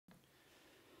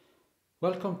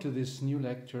Welcome to this new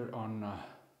lecture on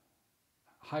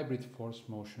hybrid force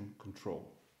motion control.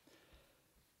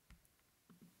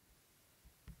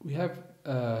 We have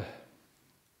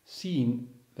seen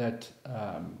that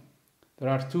there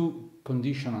are two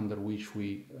conditions under which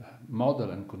we model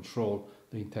and control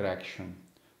the interaction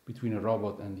between a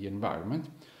robot and the environment.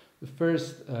 The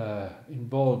first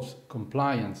involves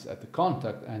compliance at the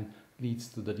contact and leads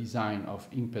to the design of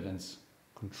impedance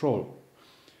control.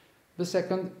 The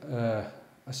second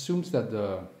assumes that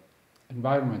the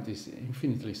environment is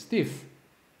infinitely stiff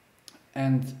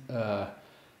and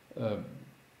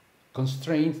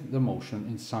constrains the motion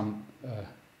in some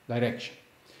direction.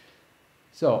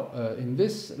 So in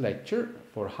this lecture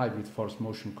for hybrid force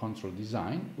motion control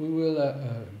design, we will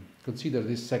consider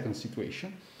this second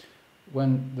situation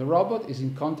when the robot is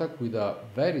in contact with a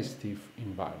very stiff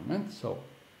environment, so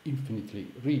infinitely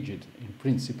rigid in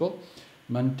principle,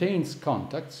 maintains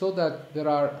contact so that there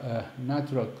are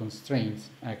natural constraints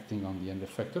acting on the end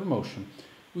effector motion,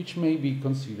 which may be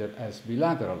considered as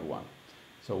bilateral one.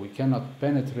 So we cannot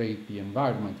penetrate the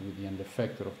environment with the end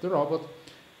effector of the robot,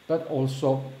 but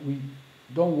also we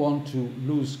don't want to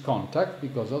lose contact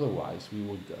because otherwise we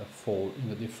would fall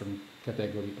in a different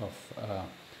category of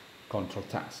control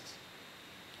tasks.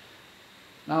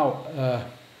 Now,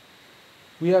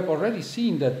 we have already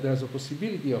seen that there's a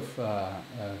possibility of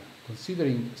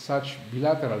considering such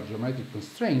bilateral geometric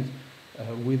constraint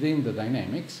within the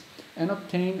dynamics and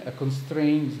obtain a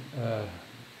constrained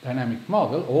dynamic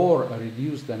model or a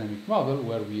reduced dynamic model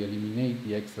where we eliminate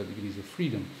the extra degrees of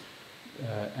freedom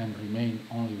and remain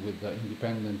only with the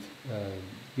independent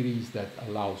degrees that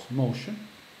allows motion.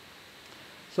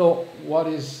 So what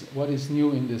is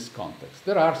new in this context?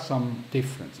 There are some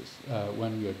differences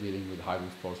when we are dealing with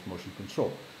hybrid force motion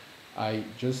control. I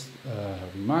just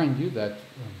remind you that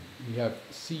we have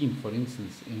seen, for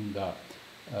instance, in the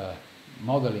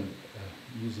modeling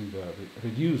using the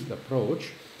reduced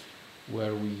approach,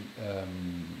 where we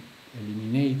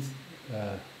eliminate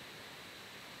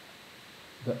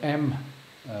the m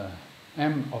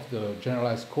of the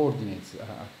generalized coordinates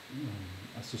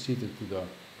associated to the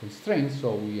constraints,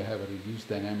 so we have a reduced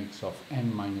dynamics of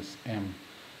n minus m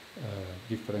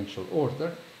differential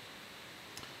order.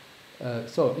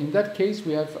 So in that case,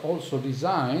 we have also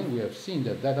designed, we have seen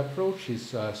that that approach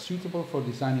is suitable for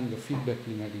designing the feedback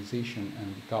linearization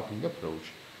and decoupling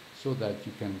approach, so that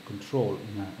you can control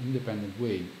in an independent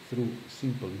way through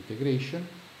simple integration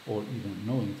or even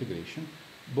no integration,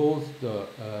 both the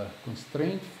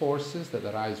constraint forces that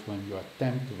arise when you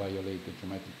attempt to violate the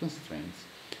geometric constraints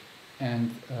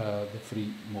and the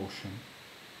free motion.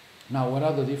 Now, what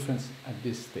are the differences at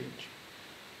this stage?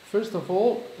 First of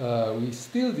all, we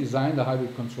still design the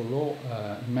hybrid control law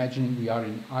imagining we are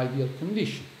in ideal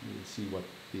condition. We will see what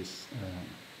this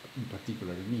in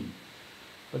particular means.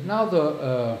 But now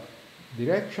the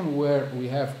direction where we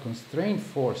have constrained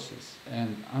forces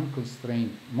and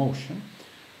unconstrained motion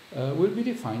will be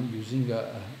defined using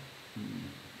a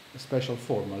special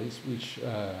formulas which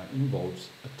involves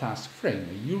a task frame,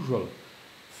 a usual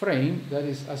frame that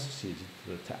is associated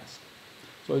to the task.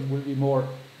 So it will be more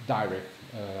direct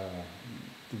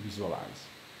to visualize.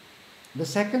 The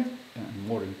second, and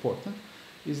more important,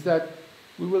 is that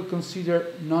we will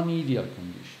consider non-ideal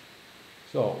conditions.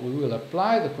 So we will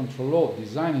apply the control law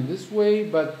design in this way,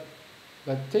 but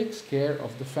that takes care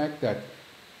of the fact that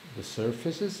the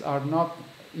surfaces are not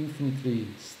infinitely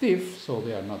stiff, so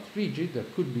they are not rigid. There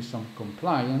could be some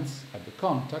compliance at the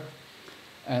contact,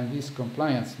 and this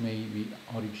compliance may be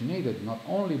originated not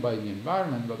only by the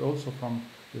environment, but also from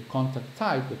the contact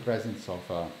type, the presence of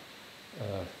a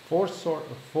force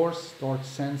torque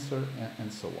sensor,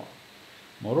 and so on.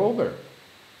 Moreover,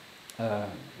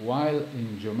 while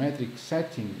in geometric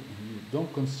setting you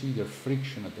don't consider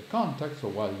friction at the contact, so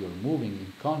while you're moving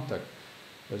in contact,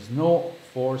 there's no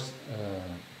force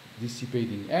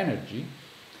dissipating energy,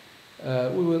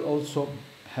 we will also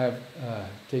have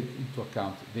take into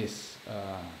account this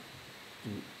to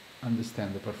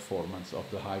understand the performance of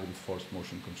the hybrid force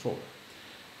motion controller.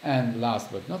 And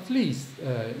last but not least,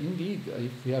 indeed,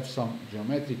 if we have some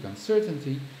geometric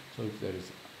uncertainty, so if there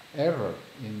is error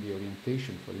in the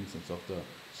orientation, for instance, of the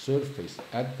surface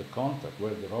at the contact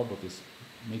where the robot is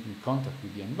making contact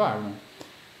with the environment,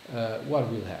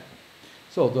 what will happen?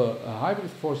 So the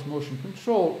hybrid force motion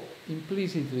control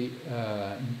implicitly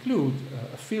include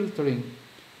a filtering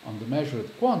on the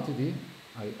measured quantity.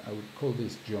 I would call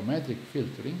this geometric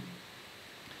filtering,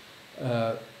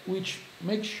 which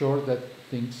makes sure that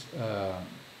things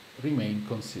remain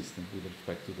consistent with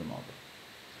respect to the model.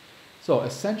 So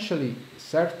essentially,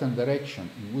 certain direction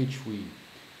in which we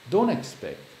don't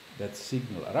expect that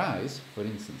signal arise, for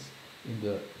instance, in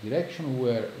the direction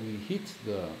where we hit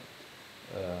the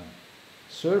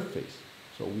surface.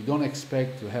 So we don't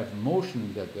expect to have motion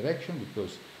in that direction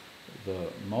because the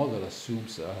model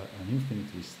assumes an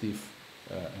infinitely stiff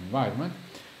environment.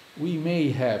 We may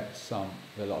have some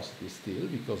velocity still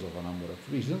because of a number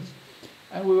of reasons,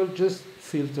 and we will just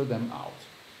filter them out.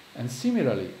 And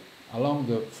similarly, along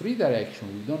the free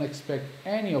direction, we don't expect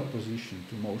any opposition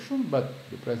to motion, but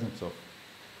the presence of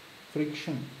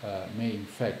friction may in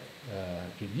fact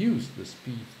reduce the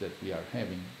speed that we are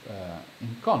having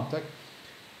in contact.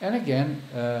 And again,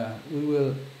 we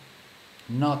will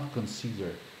not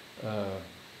consider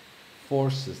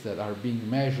forces that are being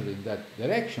measured in that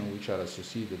direction, which are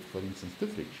associated, for instance, to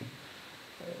friction.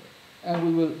 And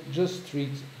we will just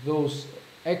treat those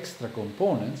extra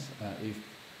components, if,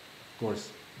 of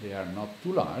course, they are not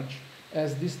too large,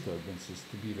 as disturbances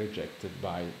to be rejected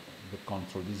by the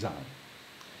control design.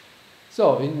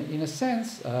 So, in a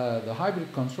sense, the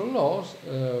hybrid control laws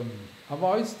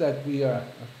avoids that we are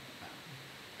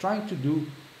trying to do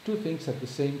two things at the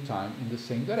same time in the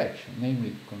same direction,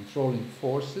 namely controlling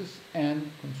forces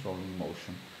and controlling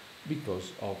motion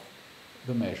because of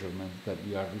the measurement that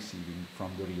we are receiving from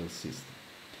the real system.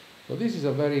 So this is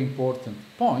a very important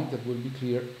point that will be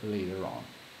clear later on.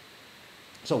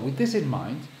 So with this in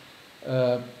mind,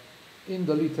 in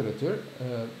the literature,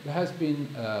 there has been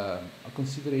a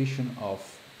consideration of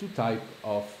two types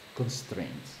of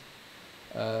constraints.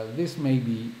 This may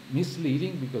be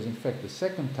misleading because, in fact, the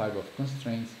second type of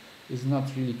constraints is not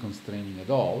really constraining at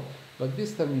all, but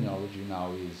this terminology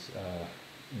now is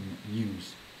in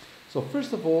use. So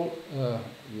first of all,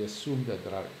 we assume that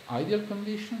there are ideal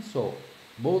conditions, so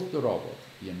both the robot,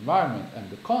 the environment, and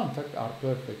the contact are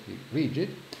perfectly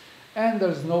rigid, and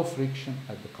there's no friction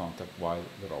at the contact while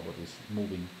the robot is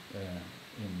moving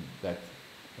in that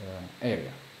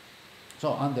area.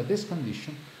 So under this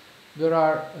condition, there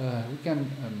are, we can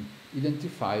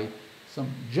identify some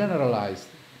generalized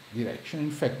direction,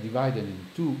 in fact divided in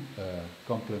two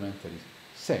complementary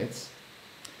sets,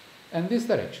 and this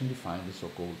direction defines the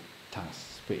so-called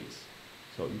task space.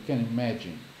 So you can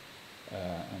imagine,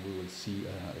 and we will see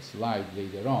a slide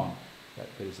later on, that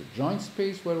there is a joint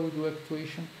space where we do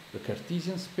actuation, the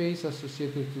Cartesian space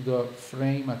associated to the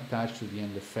frame attached to the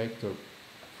end effector,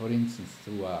 for instance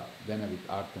through a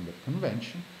Denavit-Artenberg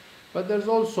convention, but there's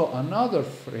also another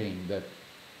frame that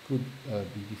could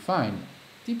be defined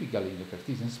typically in the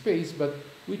Cartesian space, but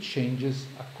which changes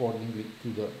accordingly to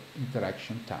the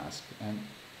interaction task and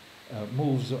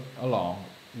moves along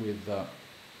with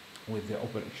the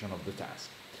operation of the task.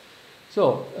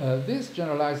 So this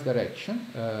generalized direction,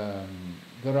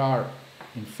 there are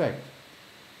in fact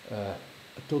a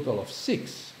total of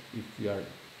 6 if we are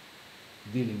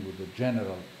dealing with the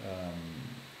general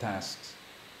tasks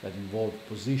that involve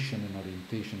position and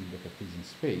orientation in the Cartesian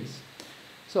space.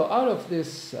 So out of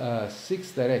this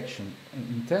 6 direction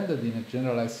intended in a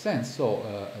generalized sense, so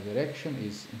a direction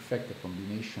is in fact a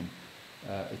combination,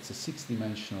 it's a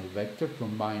 6-dimensional vector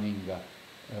combining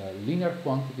linear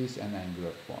quantities and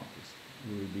angular quantities.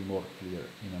 We will be more clear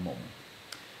in a moment.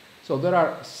 So there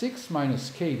are 6 minus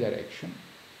k direction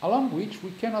along which we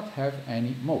cannot have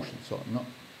any motion. So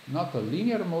not a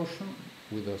linear motion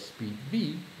with a speed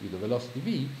v, with a velocity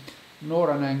v,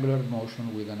 nor an angular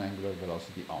motion with an angular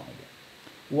velocity omega.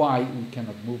 Why we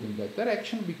cannot move in that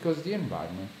direction? Because the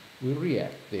environment will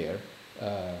react there,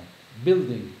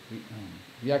 building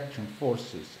reaction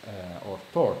forces or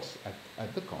torques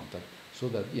at the contact, so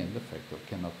that the end effector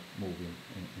cannot move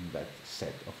in that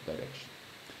set of direction.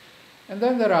 And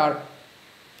then there are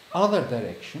other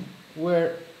directions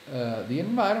where the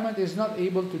environment is not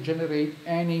able to generate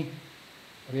any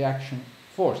reaction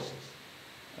forces.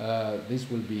 This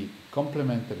will be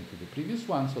complementary to the previous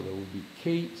one, so there will be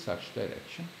k such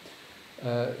direction,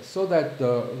 so that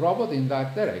the robot in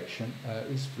that direction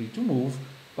is free to move,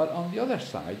 but on the other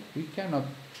side we cannot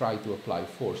try to apply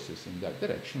forces in that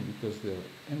direction because the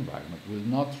environment will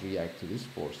not react to these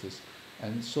forces,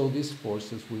 and so these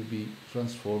forces will be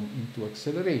transformed into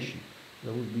acceleration.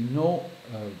 There will be no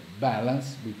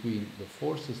balance between the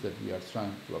forces that we are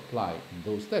trying to apply in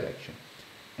those directions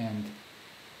and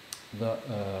the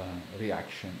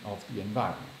reaction of the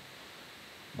environment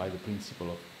by the principle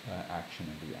of action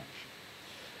and reaction.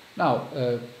 Now,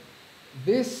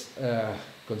 these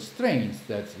constraints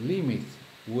that limit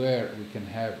where we can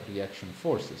have reaction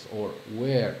forces or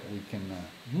where we can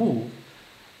move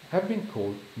have been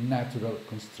called natural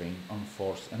constraint on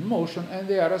force and motion, and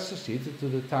they are associated to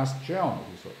the task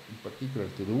geometry, so in particular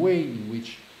to the way in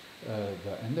which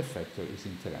the end effector is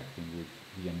interacting with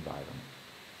the environment.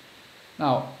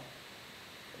 Now,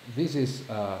 this is,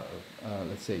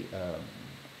 let's say,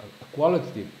 a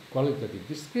qualitative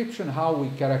description. How we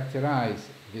characterize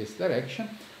this direction?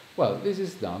 Well, this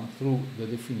is done through the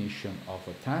definition of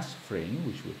a task frame,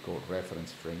 which we call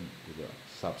reference frame with a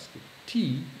subscript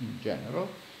T in general,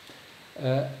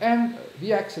 and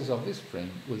the axes of this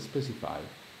frame will specify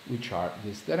which are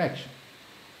this direction.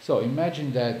 So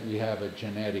imagine that we have a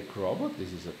generic robot,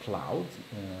 this is a cloud,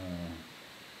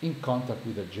 in contact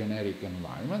with a generic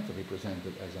environment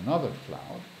represented as another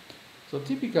cloud. So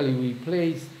typically we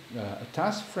place a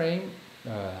task frame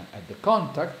at the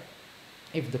contact.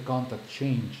 If the contact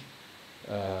change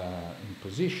in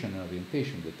position and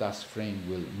orientation, the task frame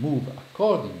will move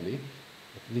accordingly,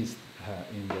 at least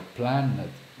in the planned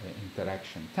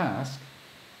interaction task.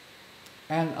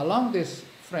 And along this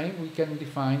frame we can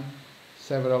define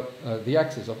several, the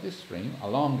axis of this frame,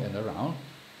 along and around,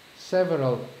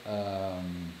 several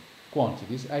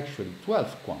quantities, actually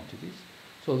 12 quantities.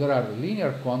 So there are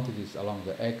linear quantities along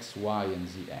the x, y, and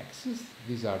z axis.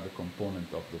 These are the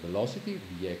component of the velocity,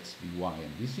 vx, vy,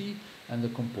 and vz, and the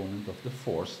component of the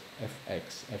force,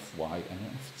 fx, fy, and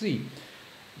fz.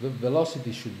 The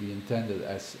velocity should be intended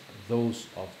as those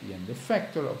of the end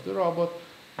effector of the robot,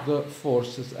 the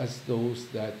forces as those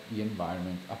that the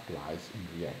environment applies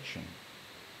in reaction.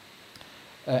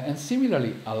 And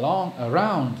similarly,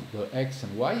 around the x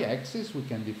and y axis, we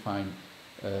can define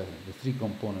the three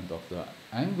components of the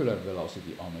angular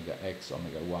velocity, omega x,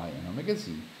 omega y, and omega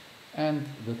z, and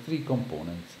the three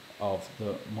components of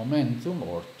the momentum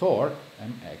or torque,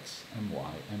 mx,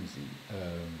 my, mz,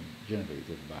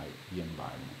 generated by the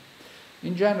environment.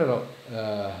 In general,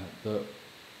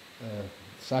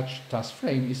 such task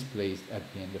frame is placed at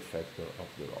the end effector of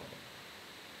the robot.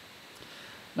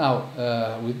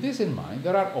 Now, with this in mind,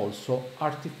 there are also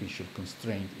artificial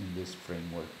constraints in this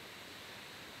framework.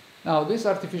 Now, this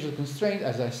artificial constraint,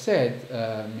 as I said,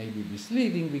 may be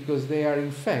misleading because they are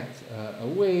in fact a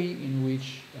way in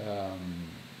which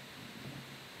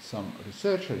some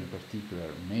researcher, in particular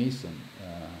Mason,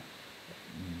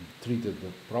 treated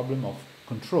the problem of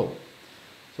control.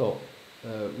 So,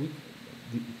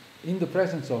 in the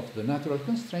presence of the natural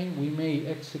constraint, we may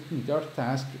execute our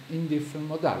task in different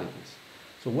modalities.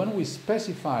 So when we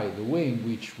specify the way in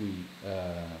which we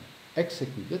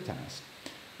execute the task,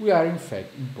 we are in fact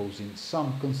imposing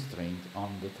some constraint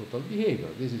on the total behavior.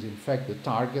 This is in fact the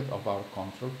target of our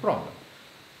control problem.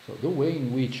 So the way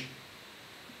in which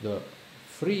the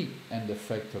free end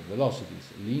effector velocities,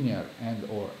 linear and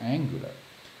or angular,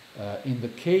 in the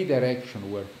k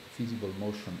direction where feasible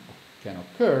motion can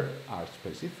occur are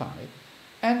specified,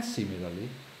 and similarly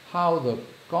how the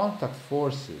contact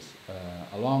forces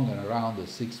along and around the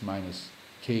 6 minus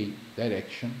k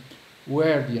direction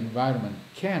where the environment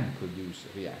can produce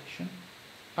reaction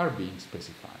are being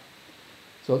specified.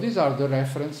 So these are the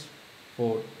reference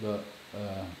for the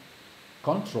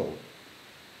control.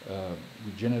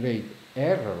 We generate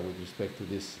error with respect to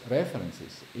these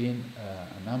references in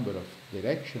a number of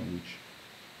directions which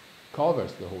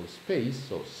covers the whole space,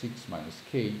 so 6 minus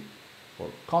k for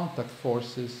contact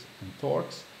forces and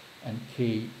torques, and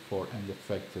k for end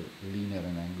effector linear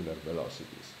and angular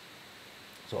velocities.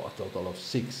 So a total of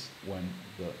 6 when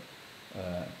the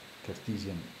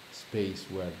Cartesian space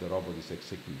where the robot is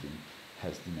executing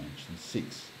has dimension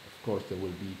 6. Of course, there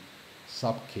will be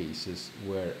sub-cases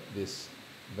where this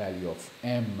value of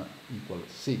m equals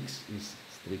 6 is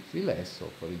strictly less, so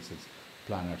for instance,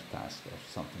 planar task or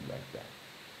something like that.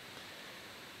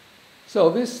 So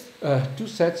these two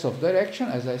sets of direction,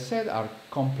 as I said, are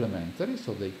complementary,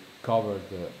 so they cover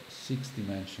the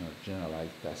 6-dimensional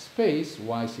generalized task space.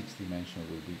 Why 6-dimensional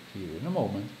will be clear in a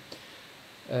moment.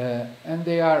 And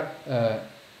they are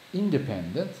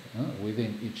independent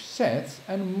within each set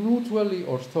and mutually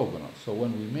orthogonal. So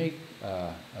when we make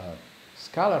a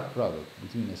scalar product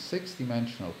between a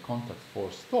 6-dimensional contact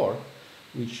force torque,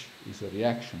 which is a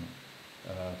reaction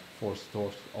force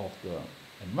torque of the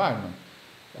environment,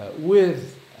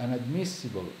 with an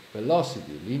admissible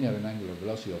velocity, linear and angular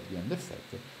velocity of the end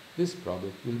effector, this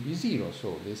product will be 0.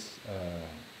 So this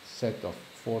set of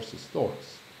forces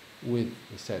torques with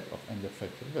the set of end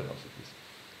effector velocities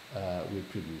will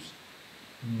produce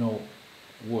no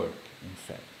work, in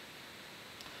fact.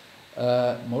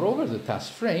 Moreover, the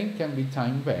task frame can be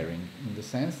time varying in the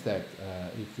sense that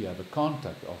if we have a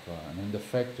contact of an end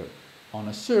effector on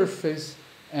a surface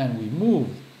and we move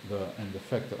the end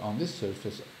effector on this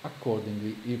surface,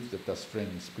 accordingly, if the task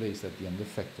frame is placed at the end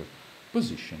effector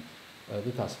position,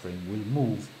 the task frame will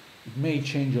move. It may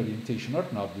change orientation or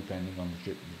not, depending on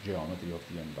the geometry of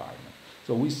the environment.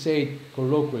 So we say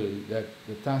colloquially that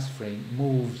the task frame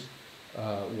moves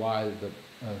while the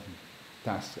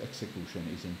task execution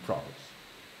is in progress.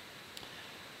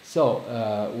 So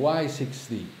why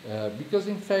 6D? Because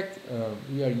in fact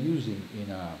we are using in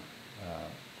a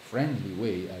friendly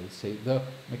way, I would say, the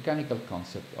mechanical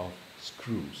concept of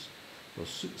screws.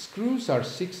 So screws are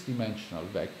 6-dimensional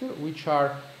vectors, which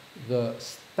are the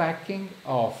stacking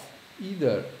of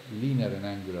either linear and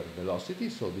angular velocity,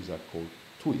 so these are called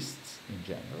twists in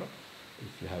general.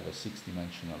 If you have a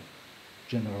 6-dimensional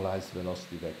generalized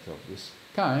velocity vector of this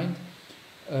kind,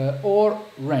 or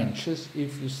wrenches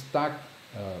if you stack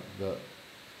the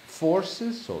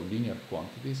forces, so linear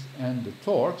quantities, and the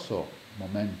torque, so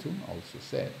momentum, also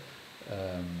said,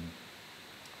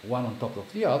 one on top of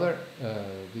the other.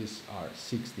 These are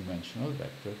 6-dimensional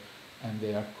vectors, and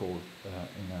they are called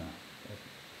in a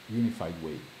unified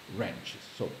way wrenches.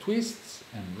 So twists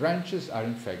and wrenches are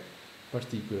in fact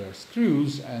particular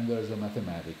screws, and there's a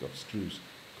mathematics of screws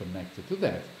connected to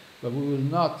that. But we will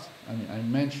not, I mean,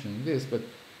 I'm mentioning this, but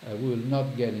we will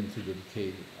not get into the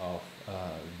detail of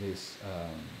this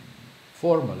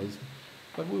formalism,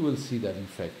 but we will see that in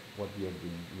fact what we are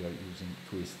doing, we are using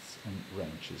twists and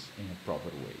wrenches in a proper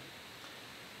way.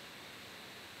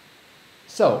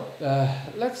 So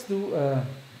let's do a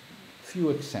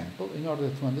few examples in order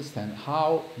to understand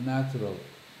how natural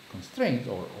constraints,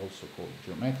 or also called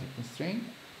geometric constraints,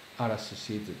 are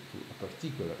associated to a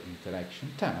particular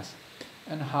interaction task,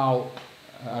 and how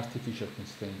artificial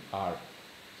constraints are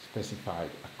specified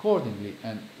accordingly,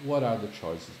 and what are the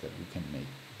choices that we can make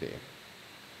there.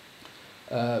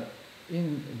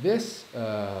 In this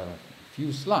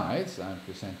few slides, I'm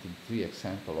presenting 3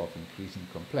 examples of increasing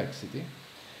complexity.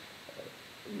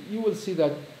 You will see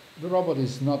that the robot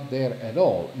is not there at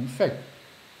all. In fact,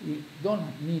 we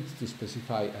don't need to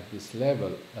specify at this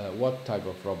level what type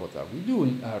of robot are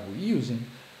we using.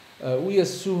 We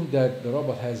assume that the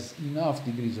robot has enough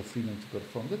degrees of freedom to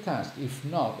perform the task. If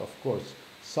not, of course,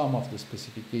 some of the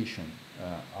specification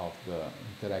of the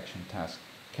interaction task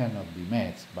cannot be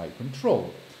met by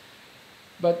control.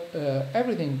 But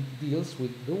everything deals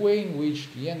with the way in which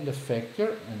the end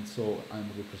effector, and so I'm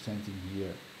representing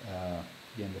here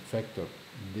the end effector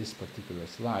in this particular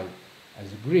slide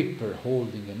as a gripper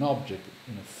holding an object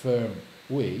in a firm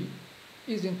way,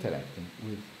 is interacting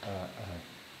with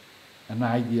an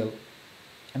ideal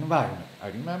environment. I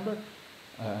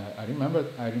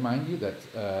remind you that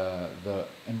the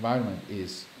environment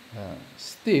is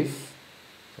stiff,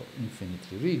 so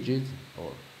infinitely rigid,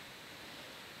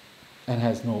 and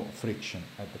has no friction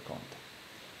at the contact.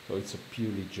 So it's a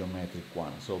purely geometric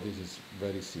one. So this is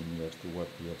very similar to what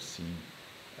we have seen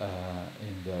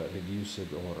in the reduced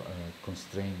or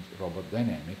constrained robot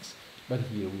dynamics, but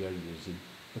here we are using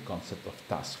the concept of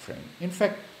task frame. In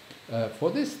fact,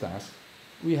 for this task,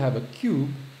 we have a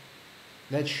cube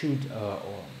that should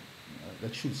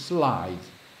slide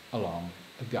along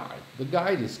a guide. The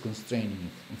guide is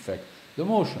constraining, in fact, the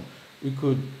motion. We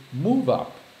could move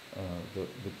up the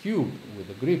cube with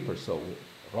the gripper, so with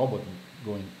robot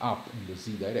going up in the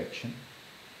z direction,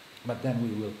 but then we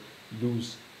will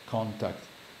lose contact.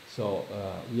 So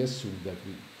we assume that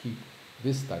we keep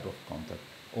this type of contact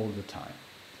all the time.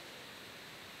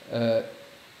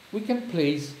 We can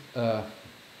place a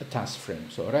task frame,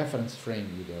 so a reference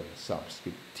frame with a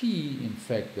subscript t. In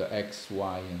fact, the x,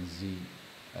 y, and z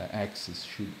axis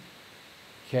should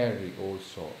carry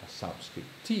also a subscript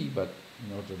t, but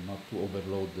in order not to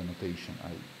overload the notation,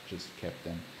 I just kept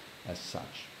them as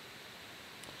such.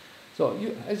 So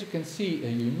as you can see,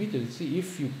 you immediately see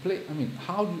if you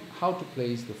how to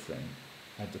place the frame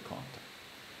at the contact.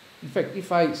 In fact,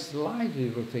 if I slightly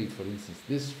rotate, for instance,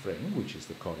 this frame, which is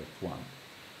the correct one,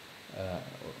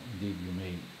 indeed you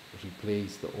may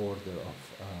replace the order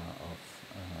of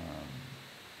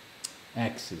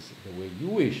axis the way you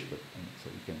wish, but so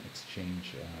you can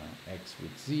exchange x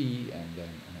with z and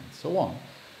so on.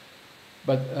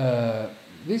 But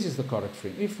this is the correct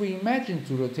frame. If we imagine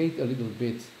to rotate a little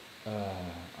bit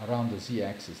around the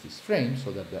z-axis this frame,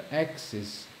 so that the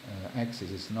axis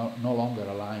is no longer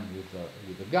aligned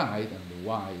with the guide, and the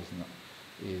y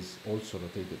is also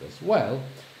rotated as well,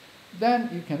 then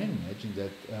you can imagine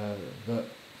that the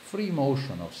free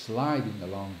motion of sliding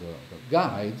along the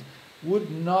guide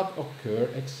would not occur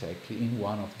exactly in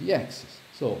one of the axes.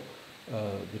 So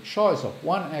the choice of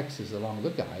one axis along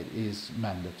the guide is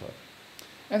mandatory.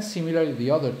 And similarly,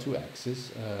 the other 2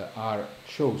 axes are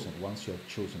chosen once you have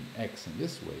chosen x in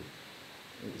this way,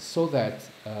 so that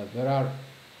there are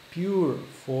pure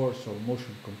force or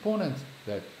motion components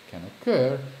that can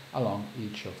occur along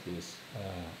each of these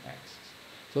axes.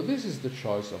 So this is the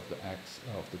choice of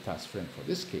the task frame for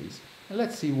this case. And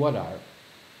let's see what are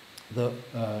the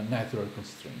natural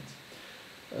constraints.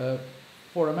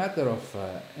 For a matter of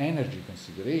energy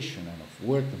consideration and of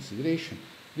work consideration,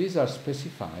 these are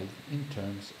specified in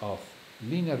terms of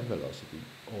linear velocity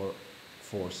or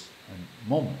force and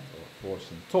moment, or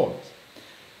force and torque.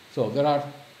 So there are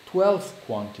 12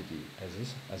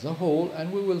 quantities as a whole,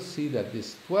 and we will see that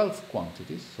these 12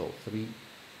 quantities, so 3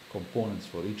 components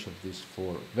for each of these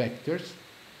 4 vectors,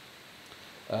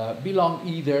 belong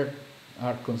either,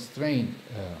 are constrained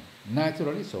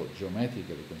naturally, so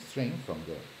geometrically constrained from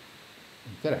the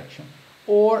interaction,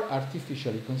 or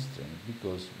artificially constrained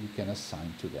because we can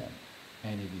assign to them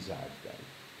any desired value.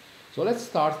 So let's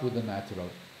start with the natural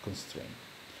constraint.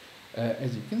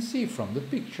 As you can see from the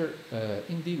picture,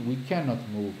 indeed we cannot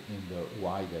move in the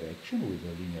y direction with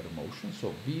a linear motion,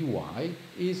 so Vy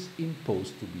is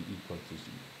imposed to be equal to 0.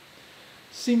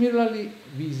 Similarly,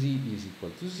 Vz is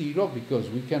equal to 0 because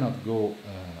we cannot go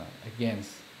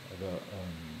against the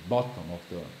bottom of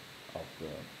the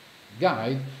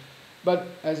guide, but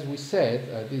as we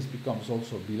said, this becomes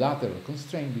also bilateral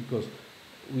constraint because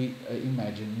we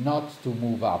imagine not to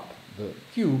move up the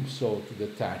cube, so to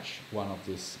detach one of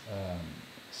this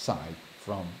side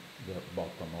from the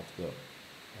bottom of the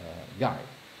guide.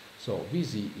 So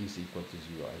Vz is equal to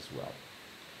 0 as well.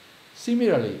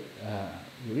 Similarly,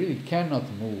 you really cannot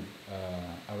move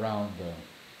around the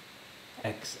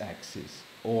x-axis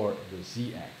or the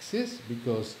z-axis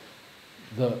because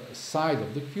the side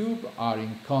of the cube are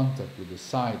in contact with the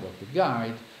side of the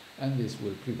guide, and this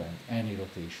will prevent any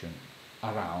rotation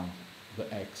around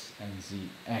the x and z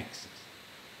axis.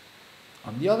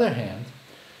 On the other hand,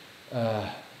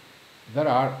 there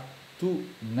are 2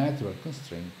 natural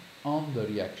constraints on the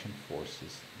reaction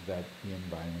forces that the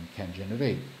environment can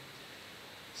generate.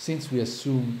 Since we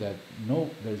assume that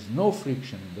there is no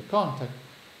friction in the contact,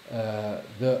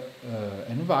 the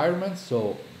environment,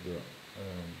 so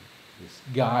this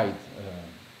guide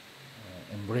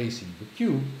embracing the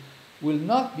cube, will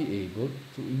not be able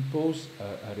to impose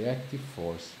a reactive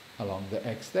force along the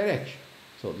x direction.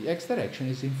 So the x direction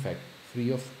is in fact free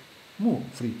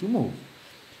to move,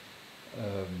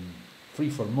 free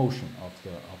for motion of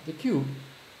the cube.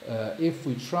 If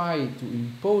we try to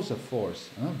impose a force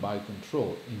by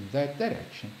control in that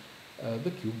direction,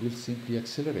 the cube will simply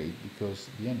accelerate because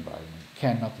the environment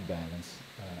cannot balance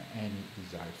any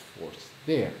desired force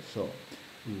there. So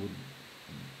we would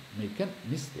make a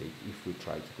mistake if we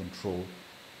try to control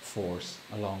force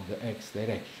along the x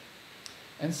direction.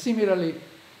 And similarly,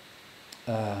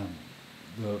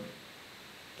 the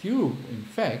cube, in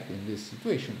fact, in this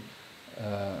situation,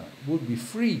 would be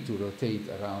free to rotate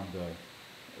around the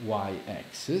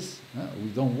y-axis. We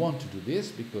don't want to do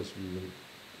this because we will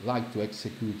like to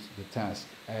execute the task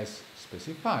as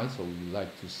specified, so we would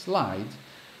like to slide,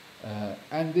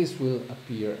 and this will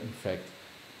appear, in fact,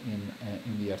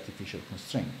 in the artificial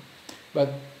constraint.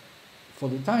 But for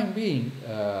the time being,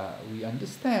 we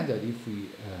understand that if we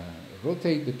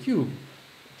rotate the cube,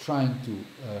 trying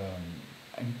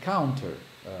to encounter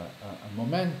a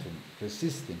momentum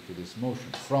resisting to this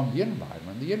motion from the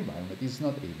environment is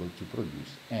not able to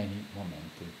produce any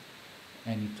momentum,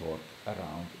 any torque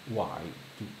around y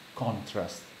to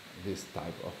contrast this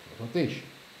type of rotation.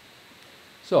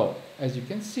 So, as you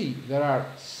can see, there are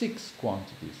 6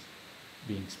 quantities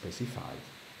being specified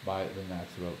by the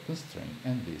natural constraint,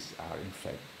 and these are in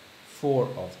fact 4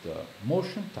 of the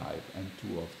motion type and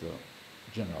 2 of the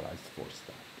generalized force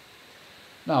type.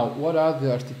 Now, what are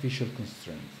the artificial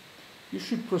constraints? You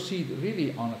should proceed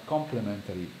really on a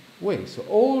complementary way. So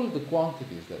all the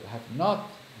quantities that have not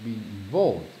been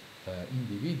involved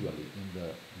individually in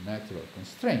the natural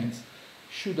constraints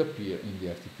should appear in the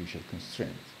artificial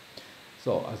constraints.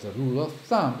 So as a rule of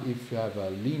thumb, if you have a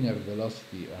linear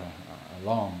velocity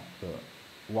along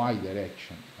the y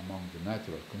direction among the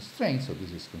natural constraints, so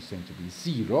this is constrained to be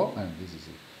 0, and this is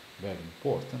very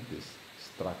important, this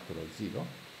structural 0,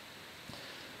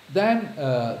 then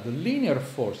the linear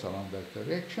force along that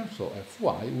direction, so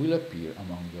Fy, will appear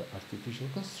among the artificial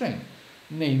constraint,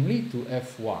 namely to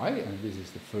Fy, and this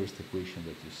is the first equation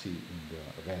that you see in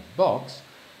the red box,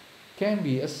 can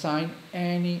be assigned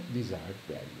any desired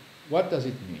value. What does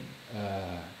it mean?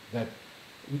 That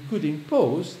we could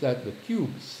impose that the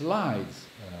cube slides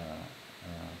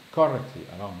correctly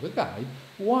along the guide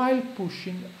while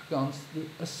pushing against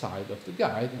a side of the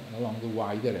guide along the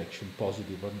y direction,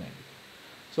 positive or negative.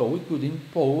 So we could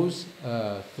impose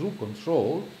through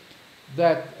control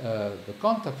that the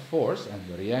contact force and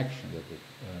the reaction that the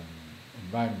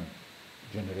environment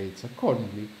generates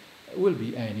accordingly will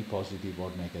be any positive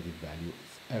or negative value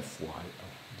Fy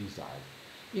desired.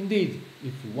 Indeed,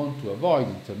 if we want to avoid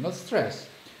internal stress,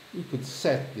 we could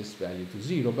set this value to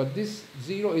 0, but this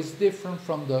 0 is different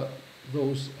from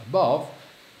those above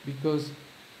because,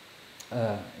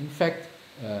 in fact,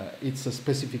 it's a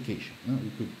specification.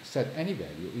 We could set any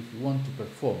value. If we want to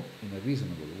perform in a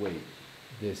reasonable way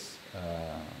this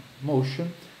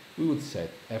motion, we would set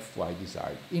Fy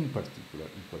desired in particular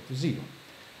equal to 0.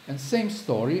 And same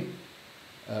story,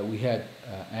 we had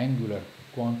angular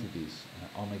quantities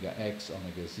omega x,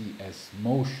 omega z as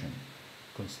motion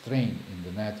constrained in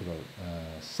the natural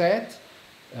set.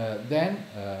 Then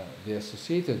the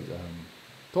associated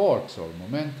torques or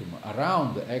momentum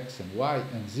around the x and y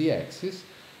and z axis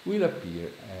will appear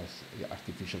as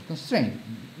artificial constraint,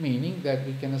 meaning that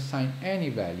we can assign any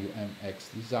value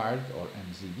mx desired or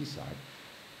mz desired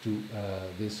to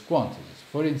these quantities.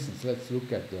 For instance, let's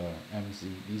look at the mz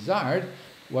desired.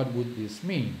 What would this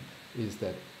mean is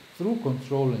that through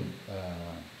controlling,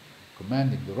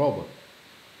 commanding the robot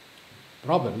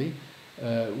properly,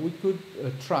 we could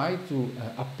try to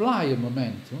apply a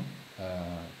momentum,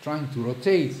 trying to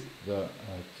rotate the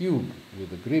cube with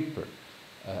the gripper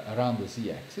around the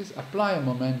z-axis, apply a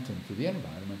momentum to the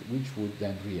environment which would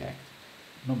then react,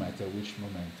 no matter which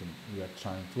momentum we are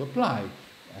trying to apply.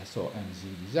 So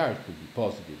mz desired could be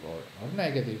positive or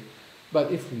negative,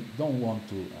 but if we don't want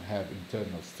to have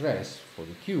internal stress for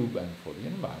the cube and for the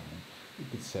environment, we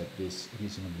could set this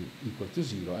reasonably equal to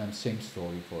 0, and same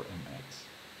story for mx.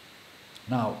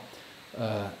 Now,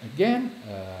 again,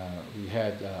 we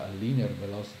had a linear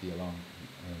velocity along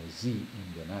z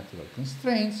in the natural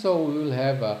constraint, so we will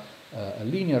have a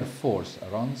linear force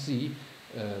around z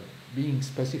being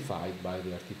specified by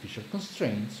the artificial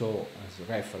constraint, so as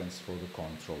a reference for the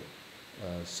control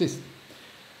system.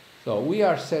 So we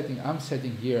are setting, I'm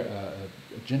setting here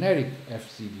a generic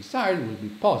Fz desired will be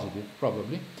positive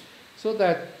probably, so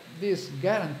that this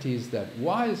guarantees that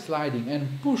while sliding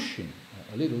and pushing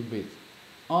a little bit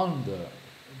on the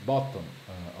bottom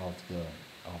of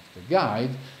the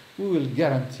guide, we will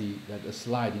guarantee that a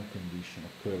sliding condition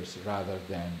occurs rather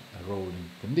than a rolling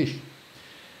condition.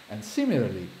 And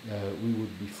similarly, we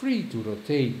would be free to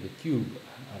rotate the cube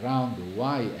around the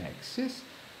y-axis,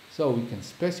 so we can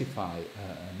specify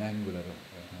an angular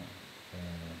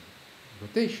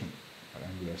rotation or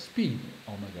angular speed,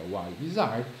 omega y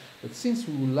desired, but since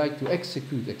we would like to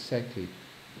execute exactly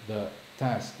the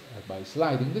task by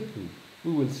sliding the cube,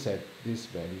 we will set this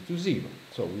value to 0.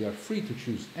 So we are free to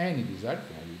choose any desired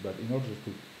value, but in order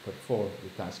to perform the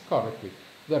task correctly,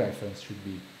 the reference should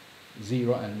be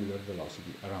 0 angular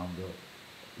velocity around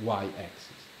the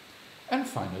y-axis. And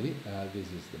finally, this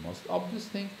is the most obvious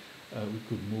thing, we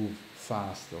could move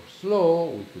fast or slow,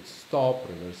 we could stop,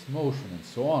 reverse motion, and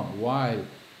so on, while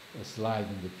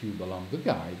sliding the cube along the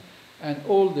guide, and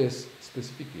all these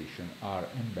specifications are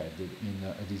embedded in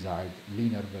a desired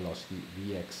linear velocity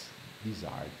Vx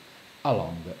desired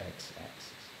along the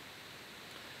x-axis.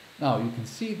 Now you can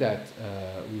see that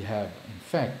we have, in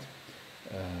fact,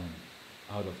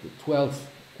 out of the 12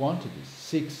 quantities,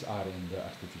 6 are in the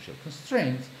artificial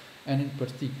constraints, and in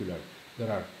particular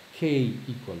there are k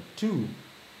equal to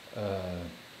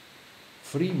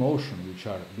free motion which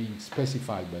are being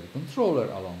specified by the controller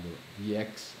along the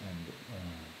Vx and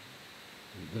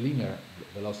the linear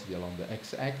velocity along the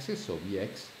x-axis, so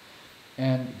Vx,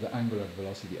 and the angular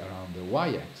velocity around the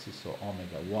y-axis, so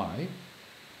omega y,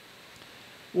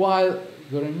 while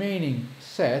the remaining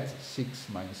set, 6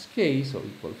 minus k, so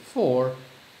equal 4,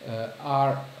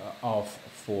 are of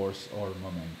force or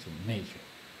momentum nature.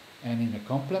 And in a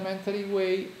complementary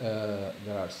way,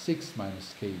 there are 6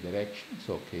 minus k directions,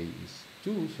 so k is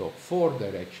 2, so 4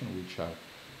 directions which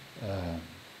are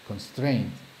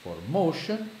constrained for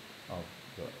motion of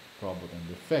the robot and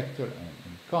the effector and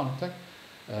in contact,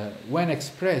 when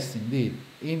expressed indeed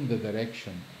in the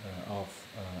direction of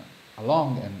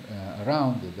along and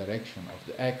around the direction of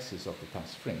the axis of the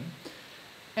task frame.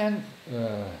 And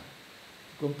to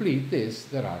complete this,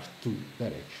 there are 2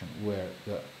 directions where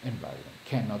the environment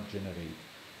cannot generate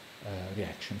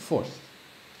reaction forces.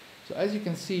 So as you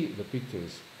can see, the picture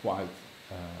is quite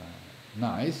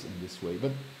nice in this way,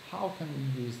 but how can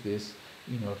we use this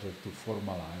in order to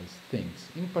formalize things?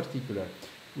 In particular,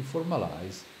 we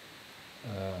formalize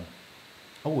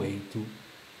a way to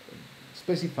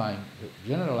specifying the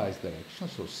generalized direction,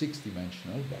 so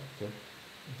 6-dimensional vector,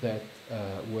 that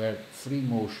where free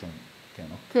motion can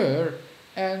occur,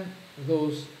 and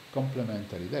those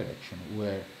complementary directions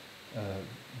where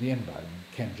the environment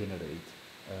can generate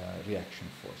reaction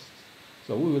forces.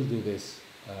 So we will do this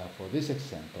for this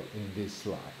example in this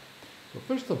slide. So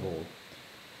first of all,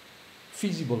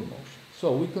 feasible motion.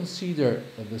 So we consider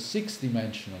the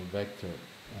 6-dimensional vector,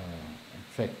 in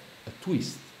fact, a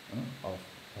twist of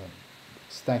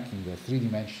stacking the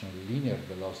 3-dimensional linear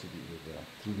velocity with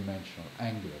the 3-dimensional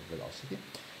angular velocity.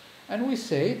 And we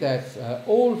say that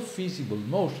all feasible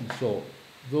motion, so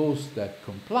those that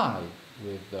comply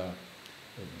with the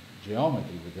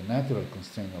geometry, with the natural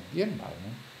constraint of the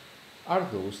environment, are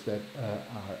those that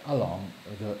are along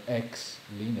the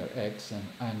linear x and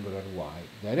angular y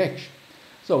direction.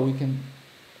 So we can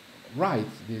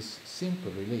write this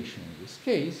simple relation in this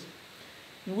case,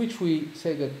 in which we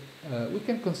say that we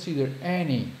can consider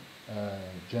any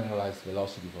generalized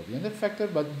velocity for the end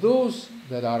effector, but those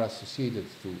that are associated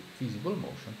to feasible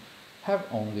motion have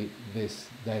only this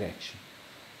direction.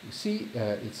 You see,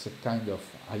 it's a kind of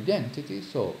identity,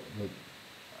 so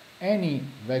any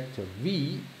vector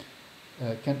v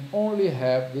can only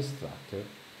have the structure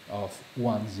of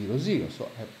 1, 0, 0, so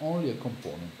have only a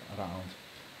component around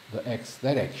the x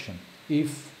direction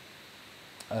if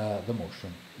the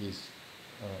motion is,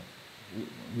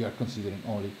 we are considering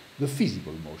only the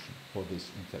feasible motion for this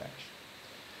interaction.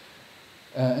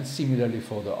 And similarly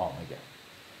for the omega.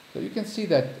 So you can see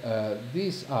that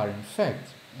these are in fact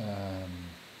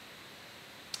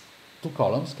two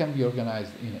columns can be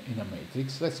organized in a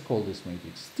matrix. Let's call this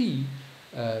matrix T.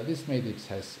 This matrix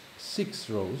has 6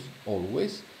 rows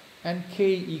always, and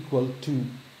k equal to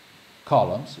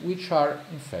columns, which are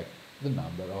in fact the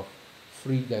number of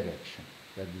free direction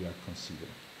that we are considering.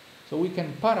 So we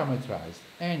can parameterize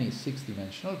any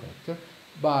 6-dimensional vector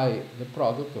by the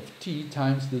product of t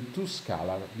times the two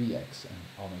scalar vx and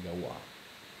omega y.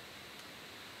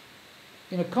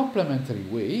 In a complementary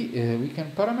way, we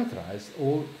can parameterize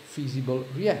all feasible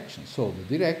reactions, so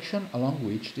the direction along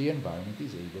which the environment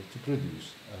is able to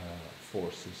produce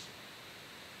forces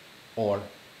or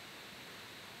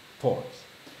torques.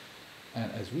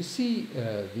 And as we see,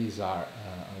 these are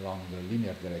along the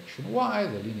linear direction y,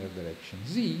 the linear direction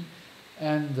z,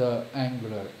 and the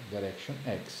angular direction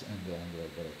x and the angular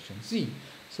direction z.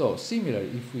 So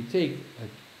similarly, if we take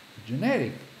a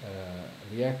generic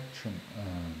reaction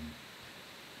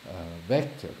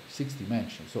vector,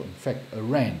 6-dimensional, so in fact a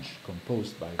range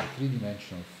composed by the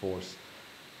 3-dimensional force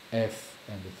F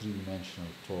and the 3-dimensional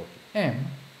torque M,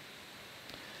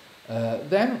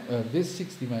 then this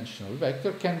 6-dimensional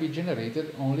vector can be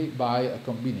generated only by a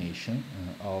combination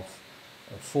of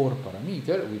 4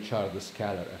 parameters, which are the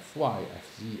scalar Fy,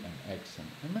 Fz, and x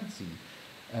and m and z.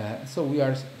 So we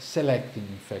are selecting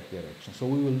in fact direction. So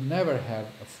we will never have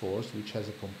a force which has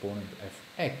a component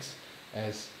Fx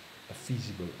as a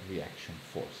feasible reaction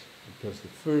force, because the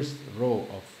first row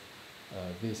of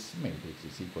this matrix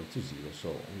is equal to 0, so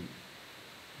we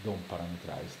don't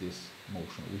parameterize this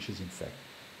motion, which is in fact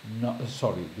not,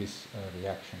 this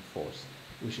reaction force,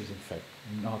 which is in fact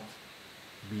not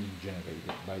being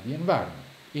generated by the environment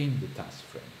in the task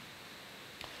frame.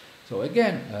 So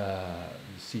again,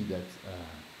 you see that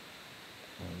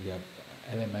we have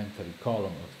elementary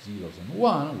column of zeros and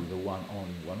 1, with the 1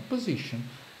 only in one position,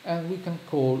 and we can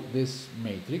call this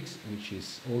matrix, which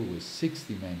is always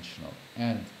 6-dimensional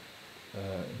and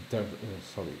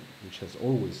which has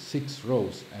always 6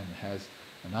 rows and has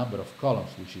a number of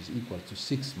columns which is equal to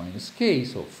 6 minus k,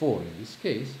 so 4 in this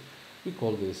case, we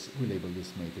label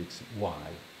this matrix Y.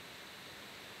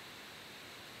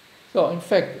 So in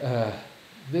fact,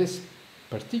 this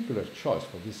particular choice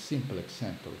for this simple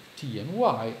example of T and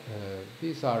Y,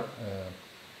 these are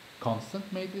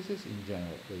constant matrices. In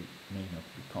general, they may not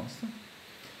be constant.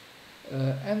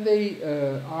 And they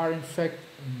are in fact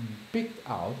picked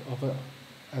out of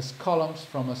as columns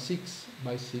from a 6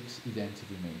 by 6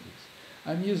 identity matrix.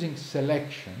 I'm using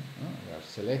selection. We are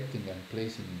selecting and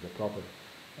placing in the proper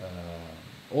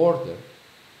order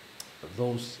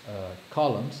those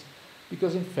columns,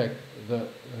 because in fact the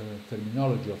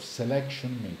terminology of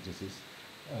selection matrices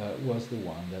was the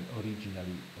one that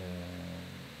originally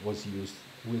was used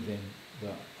within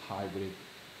the hybrid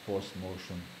force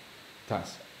motion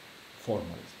task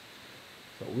formalism.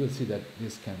 So we'll see that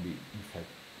this can be in fact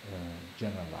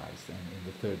generalized, and in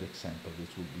the third example this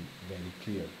will be very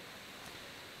clear.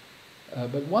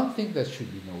 But one thing that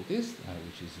should be noticed,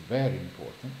 which is very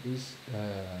important, is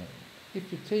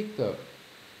if you take the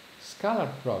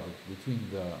scalar product between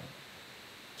the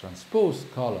transposed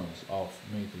columns of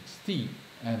matrix T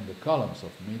and the columns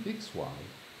of matrix Y,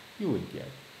 you will get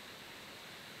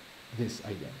this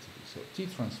identity. So T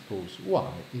transpose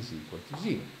Y is equal to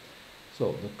 0.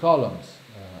 So the columns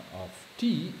of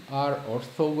T are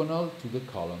orthogonal to the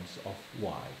columns of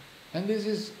Y. And this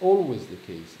is always the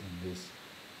case in this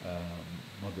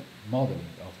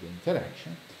modeling of the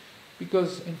interaction,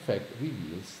 because in fact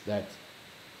reveals that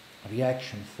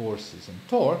reaction forces and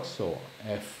torques, so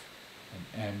F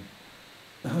and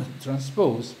M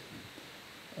transpose,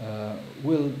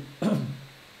 will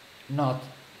not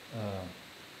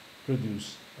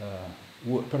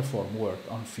perform work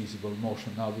on feasible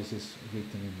motion. Now this is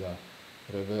written in the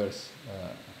reverse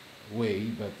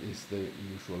way, but it's the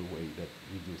usual way that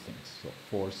we do things. So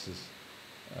forces,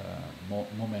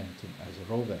 momentum as a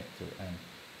row vector, and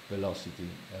velocity,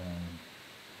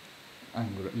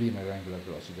 linear angular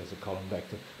velocity as a column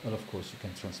vector. Well, of course, you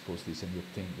can transpose this and you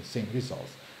obtain the same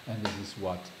results, and this is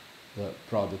what the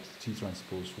product T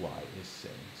transpose Y is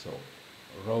saying. So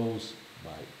rows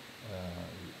by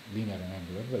linear and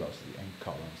angular velocity, and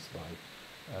columns by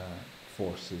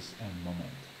forces and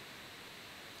momentum.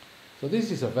 So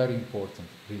this is a very important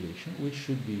relation, which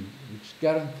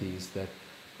guarantees that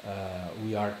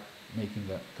we are making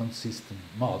a consistent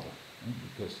model,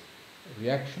 because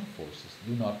reaction forces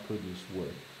do not produce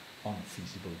work on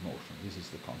feasible motion. This is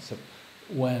the concept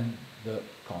when the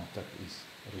contact is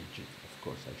rigid. Of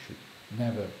course, I should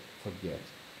never forget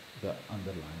the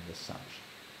underlying assumption.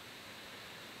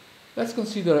 Let's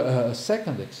consider a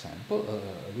second example,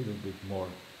 a little bit more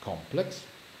complex,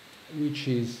 which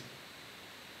is,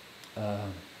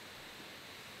 in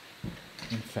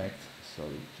fact,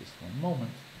 sorry, just one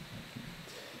moment,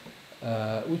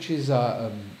 which is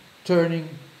turning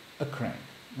a crank.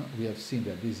 We have seen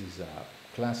that this is a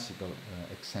classical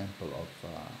example of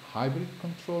a hybrid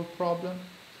control problem,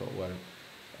 so where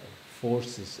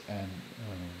forces and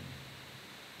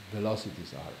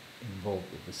velocities are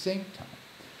involved at the same time.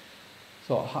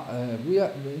 So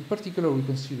in particular, we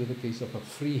consider the case of a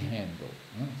free handle.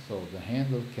 So the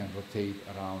handle can rotate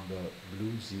around the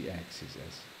blue z-axis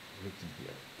as written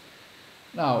here.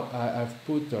 Now, I've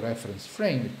put a reference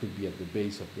frame. It could be at the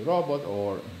base of the robot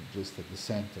or just at the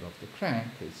center of the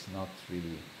crank. It's not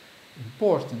really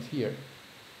important here.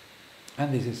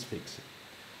 And this is fixed.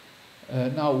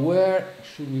 Now, where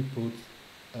should we put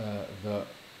the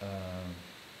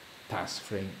task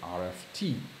frame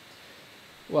RFT?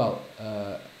 Well,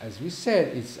 as we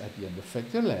said, it's at the end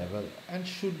effector level and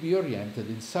should be oriented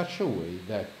in such a way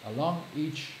that along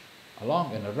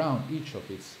and around each of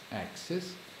its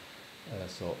axes,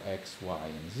 so X, Y,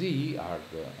 and Z are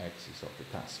the axes of the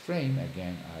task frame.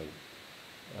 Again, I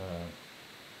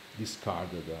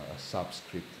discarded a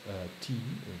subscript T,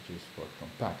 which is for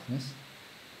compactness.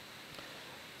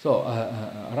 So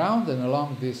around and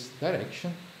along this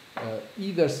direction,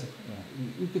 we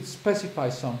could specify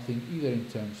something either in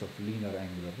terms of linear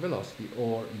angular velocity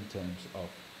or in terms of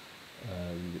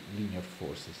linear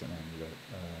forces and angular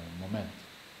momentum.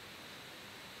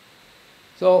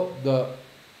 So the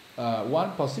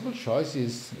one possible choice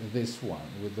is this one,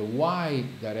 with the y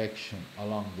direction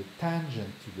along the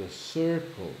tangent to the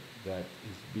circle that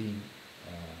is being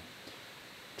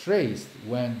traced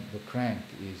when the crank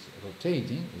is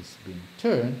rotating, is being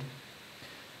turned.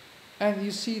 And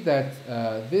you see that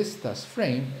this task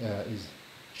frame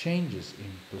changes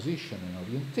in position and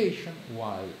orientation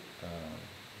while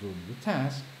doing the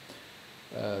task.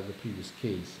 The previous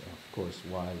case, of course,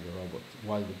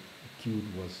 while the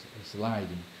cube was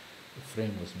sliding, the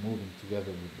frame was moving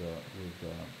together with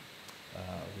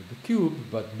the cube,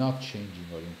 but not changing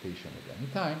orientation at any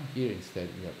time. Here, instead,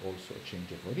 we have also a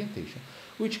change of orientation,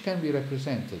 which can be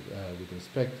represented with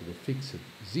respect to the fixed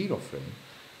zero frame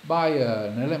by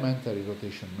an elementary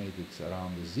rotation matrix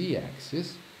around the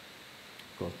z-axis,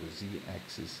 of course the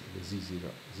z-axis, the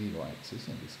z0 axis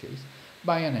in this case,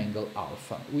 by an angle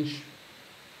alpha, which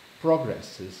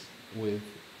progresses with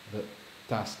the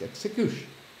task execution.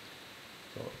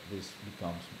 So this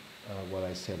becomes what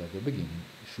I said at the beginning,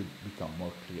 should become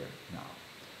more clear now.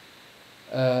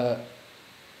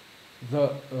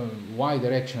 The y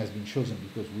direction has been chosen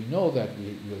because we know that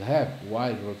we will have,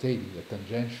 while rotating, the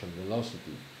tangential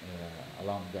velocity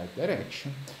along that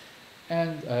direction,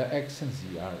 and x and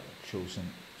z are chosen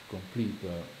to complete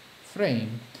the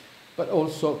frame, but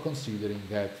also considering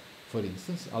that, for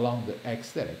instance, along the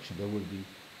x direction there will be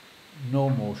no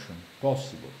motion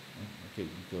possible, okay,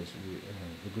 because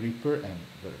the gripper and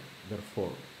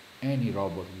therefore any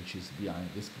robot which is behind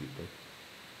this gripper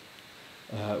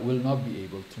will not be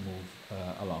able to move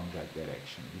along that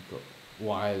direction, because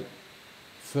while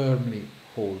firmly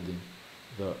holding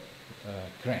the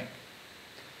crank.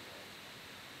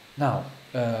 Now,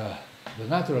 the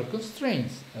natural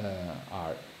constraints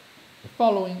are the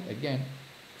following. Again,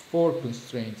 4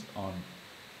 constraints on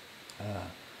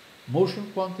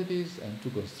motion quantities and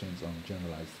 2 constraints on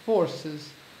generalized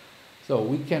forces. So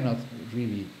we cannot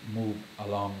really move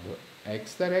along the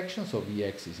x direction, so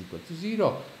Vx is equal to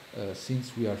 0.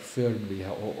 Since we are firmly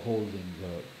holding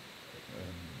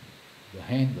the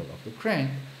handle of the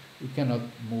crank, we cannot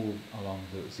move along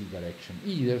the z direction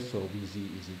either, so Vz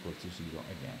is equal to 0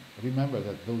 again. Remember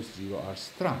that those 0 are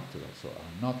structural, so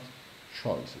are not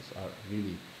choices, are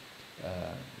really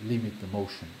limit the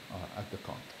motion at the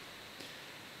contact.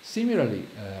 Similarly,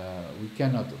 we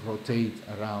cannot rotate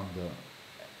around the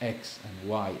x and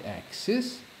y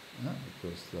axis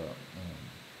because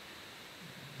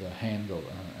the handle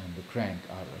and the crank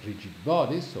are rigid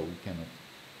bodies, so we cannot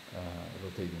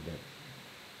rotate in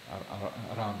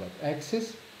that, around that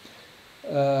axis.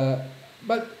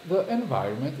 But the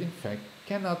environment, in fact,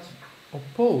 cannot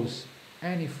oppose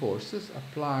any forces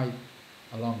applied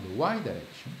along the y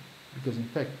direction, because in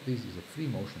fact this is a free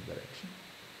motion direction.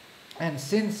 And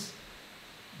since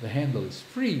the handle is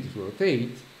free to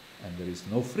rotate and there is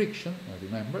no friction,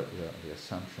 remember the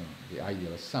assumption, the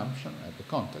ideal assumption at the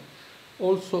contact,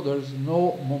 also there is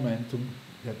no momentum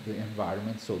that the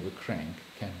environment, so the crank,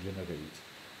 can generate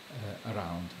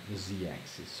around the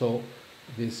z-axis. So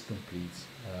this completes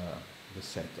the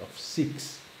set of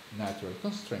 6 natural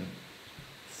constraints,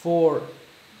 4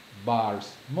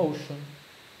 bars motion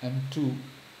and 2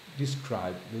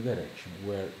 describe the direction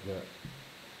where the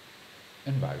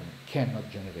environment cannot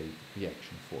generate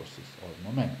reaction forces or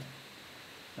momentum.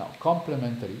 Now,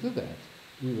 complementary to that,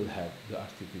 we will have the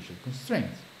artificial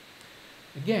constraints.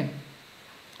 Again,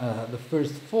 the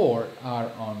first 4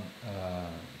 are on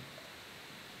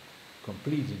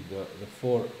completing the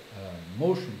 4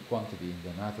 motion quantity in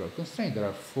the natural constraint. There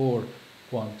are 4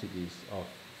 quantities of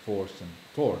force and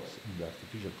torques in the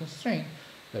artificial constraint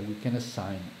that we can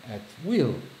assign at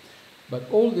will. But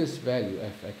all this value,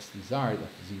 fx desired,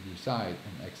 fz desired,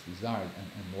 and x desired,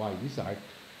 and y desired,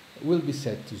 will be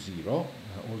set to 0,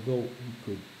 although we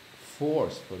could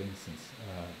force, for instance,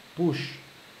 push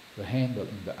the handle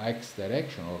in the x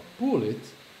direction or pull it,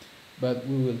 but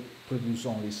we will produce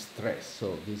only stress.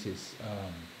 So this is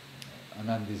an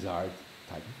undesired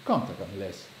type of contact,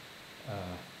 unless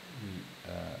we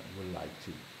would like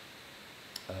to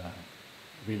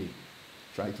really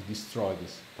try to destroy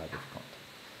this type of contact.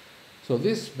 So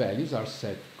these values are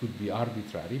set, could be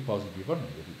arbitrary, positive or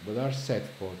negative, but are set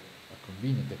for a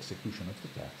convenient execution of the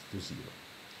task to 0.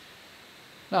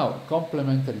 Now,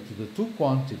 complementary to the 2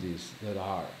 quantities that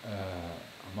are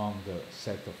among the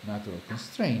set of natural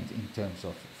constraints in terms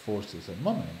of forces and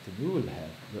momentum, we will have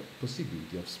the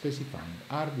possibility of specifying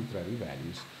arbitrary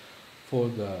values for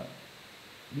the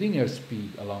linear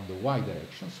speed along the y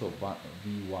direction, so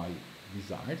Vy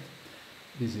desired.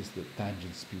 This is the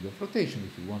tangent speed of rotation.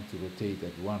 If you want to rotate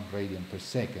at 1 radian per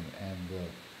second and the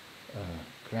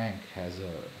crank has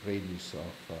a radius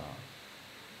of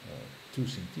 2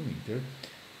 centimeters,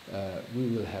 we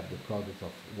will have the product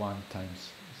of 1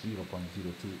 times 0.02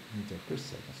 meter per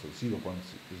second. So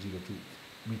 0.02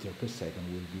 meter per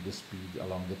second will be the speed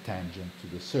along the tangent to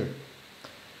the circle.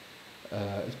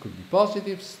 It could be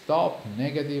positive, stop,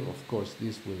 negative. Of course,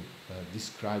 this will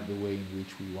describe the way in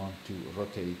which we want to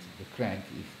rotate the crank,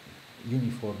 if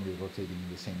uniformly rotating in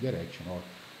the same direction, or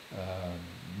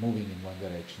moving in one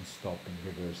direction, stopping,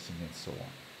 reversing, and so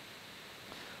on.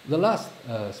 The last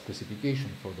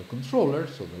specification for the controller,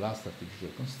 so the last artificial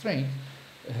constraint,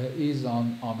 is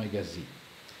on omega z.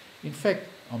 In fact,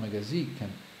 omega z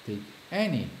can take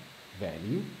any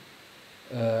value.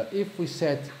 If we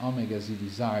set omega z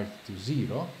desired to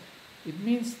 0, it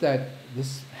means that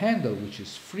this handle, which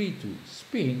is free to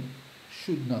spin,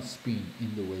 should not spin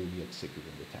in the way we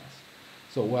executed the task.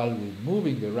 So while we're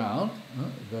moving around,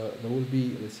 there will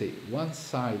be, let's say, one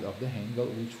side of the handle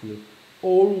which will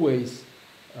always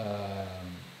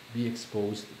be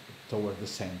exposed toward the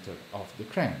center of the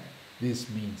crank. This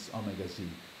means omega z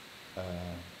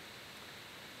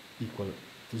equal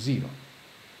to 0.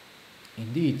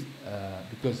 Indeed,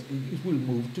 because it will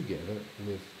move together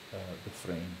with the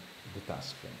frame, the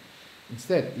task frame.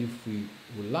 Instead, if we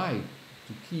would like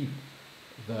to keep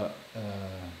the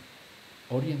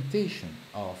orientation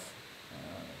of,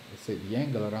 let's say, the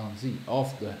angle around z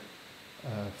of the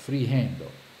free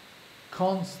handle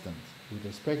constant with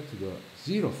respect to the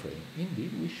 0 frame,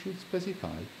 indeed, we should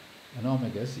specify an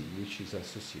omega z which is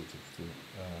associated to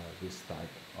this type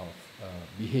of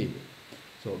behavior.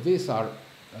 So these are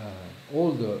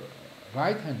all the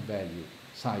right-hand value,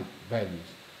 side values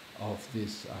of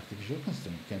this artificial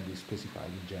constraint can be specified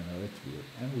in general at will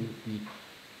and will be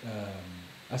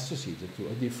associated to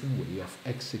a different way of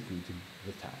executing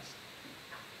the task.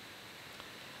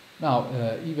 Now,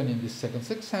 even in this second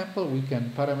example, we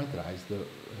can parameterize the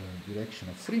direction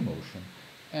of free motion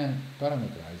and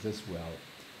parameterize as well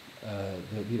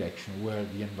the direction where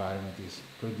the environment is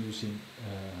producing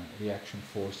reaction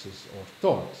forces or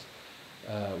torques.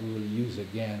 We will use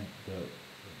again the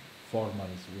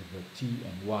formulas with the t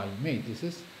and y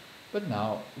matrices, but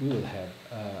now we will have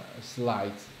a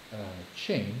slight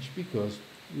change because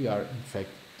we are in fact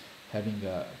having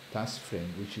a task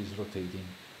frame which is rotating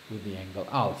with the angle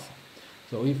alpha.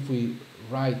 So if we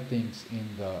write things in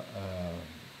the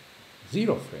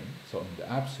zero frame, so in the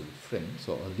absolute frame,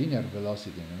 so a linear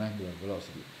velocity and an angular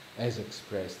velocity as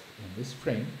expressed in this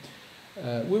frame,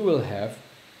 we will have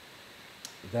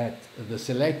that the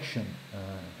selection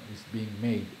is being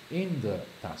made in the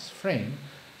task frame,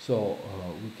 so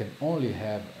we can only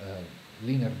have a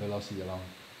linear velocity along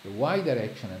the y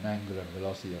direction and angular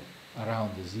velocity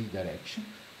around the z direction.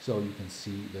 So you can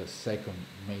see the second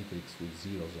matrix with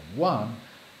zeros and 1,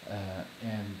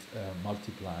 and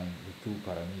multiplying the two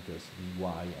parameters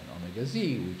vy and omega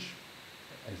z, which,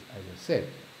 as I said,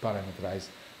 parameterize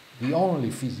the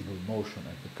only feasible motion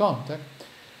at the contact.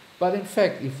 But in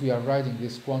fact, if we are writing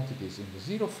these quantities in the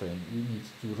zero frame, we need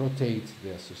to rotate the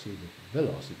associated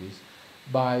velocities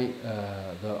by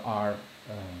the R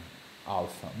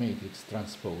alpha matrix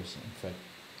transpose. In fact,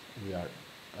 we are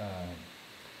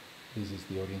this is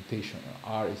the orientation.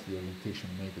 R is the orientation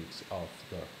matrix of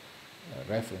the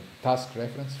task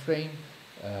reference frame.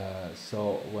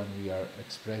 So when we are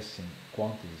expressing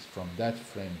quantities from that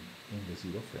frame in the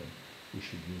zero frame, we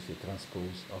should use the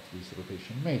transpose of this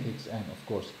rotation matrix. And of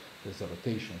course, there's a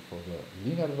rotation for the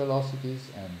linear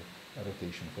velocities and a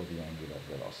rotation for the angular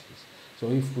velocities.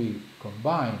 So if we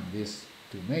combine these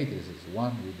two matrices,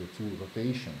 one with the two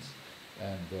rotations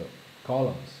and the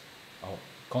columns of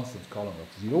constant column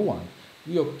of 0, 1,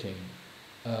 we obtain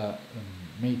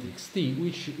matrix T,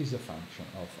 which is a function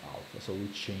of alpha, so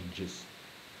it changes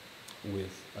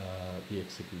with the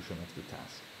execution of the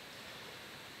task.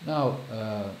 Now,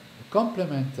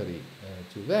 complementary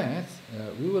to that,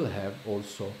 we will have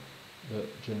also the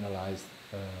generalized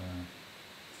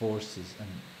forces and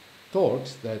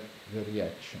torques that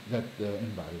the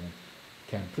environment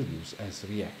can produce as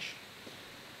reaction.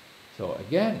 So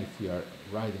again, if we are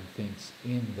writing things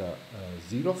in the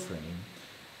zero frame,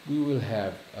 we will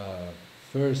have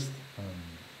first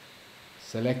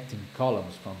selecting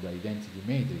columns from the identity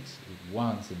matrix with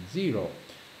 1s and 0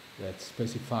 that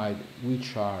specified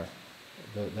which are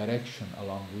the direction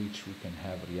along which we can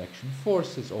have reaction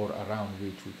forces, or around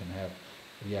which we can have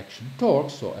reaction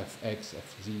torques, so Fx,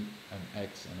 Fz,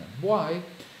 Mx, and My.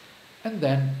 And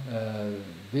then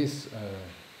this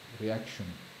reaction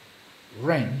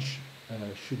range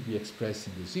should be expressed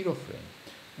in the zero frame,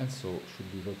 and so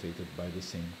should be rotated by the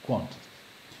same quantity.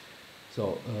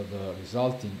 So the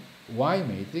resulting Y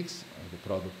matrix, the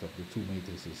product of the two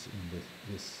matrices in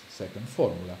this second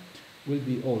formula, will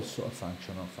be also a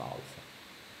function of alpha.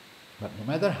 But no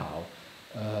matter how,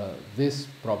 this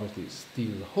property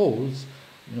still holds.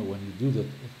 You know, when you do the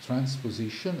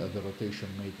transposition of the rotation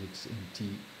matrix in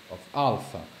T of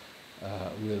alpha,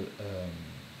 will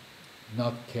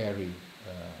not carry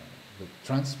the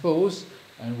transpose,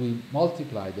 and we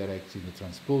multiply directly the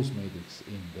transpose matrix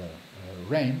in the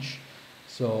range.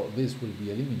 So this will be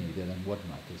eliminated, and what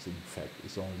matters in fact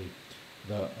is only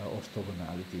the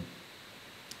orthogonality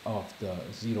of the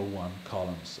 0, 1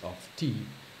 columns of T,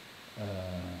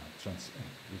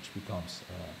 which becomes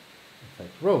in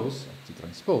fact rows of T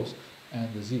transpose,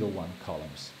 and the 0, 1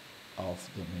 columns of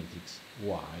the matrix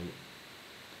Y.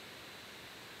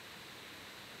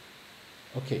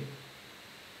 Okay.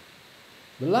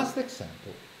 The last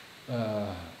example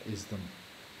is the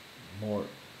more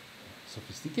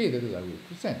sophisticated that I will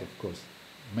present. Of course,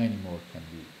 many more can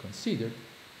be considered,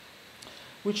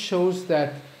 which shows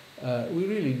that we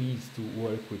really need to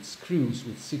work with screws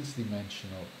with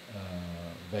 6-dimensional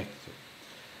vector.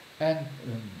 And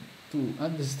to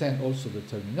understand also the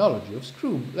terminology of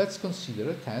screw, let's consider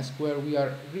a task where we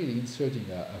are really inserting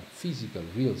a physical,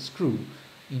 real screw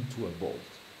into a bolt.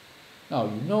 Now,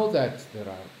 you know that there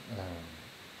are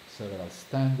several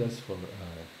standards for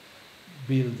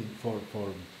building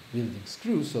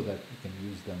screws, so that you can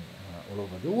use them all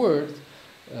over the world.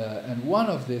 And one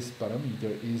of these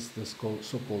parameters is the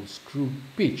so-called screw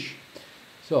pitch.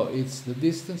 So it's the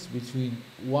distance between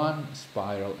one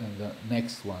spiral and the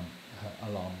next one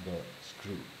along the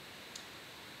screw.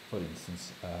 For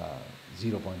instance,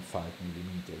 0.5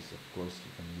 millimeters. Of course,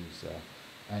 you can use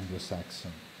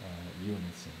Anglo-Saxon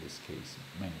units in this case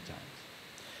many times.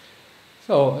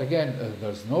 So again,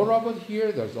 there's no robot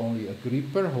here. There's only a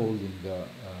gripper holding the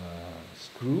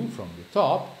screw from the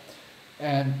top.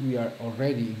 And we are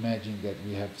already imagining that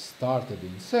we have started the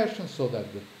insertion, so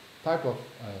that the type of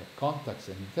contacts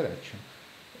and interaction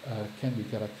can be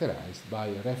characterized by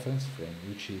a reference frame,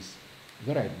 which is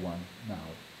the red one now,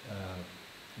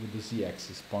 with the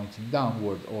z-axis pointing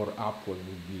downward or upward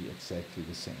would be exactly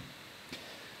the same.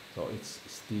 So it's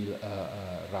still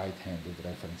a right-handed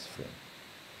reference frame.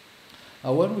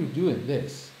 Now when we're doing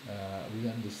this, we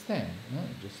understand,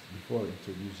 just before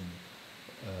introducing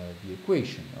the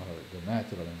equation, or the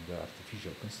natural and the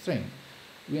artificial constraint,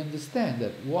 we understand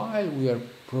that while we are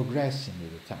progressing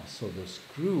with the task, so the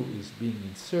screw is being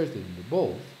inserted in the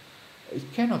bolt,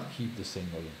 it cannot keep the same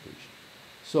orientation.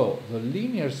 So the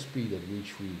linear speed at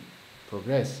which we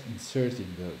progress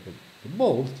inserting the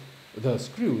bolt, the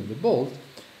screw in the bolt,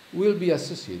 will be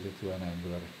associated to an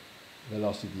angular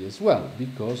velocity as well,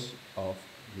 because of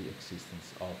the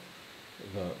existence of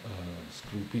the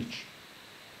screw pitch.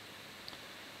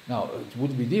 Now, it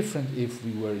would be different if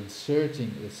we were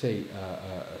inserting, let's say,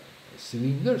 a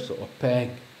cylinder, so a peg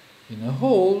in a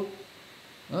hole,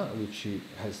 which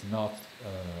has not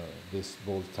this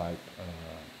bolt type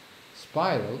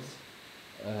spirals.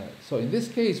 So in this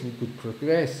case, we could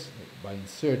progress by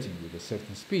inserting with a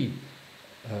certain speed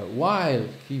while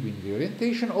keeping the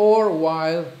orientation, or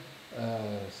while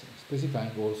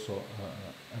specifying also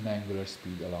an angular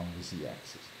speed along the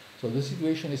z-axis. So the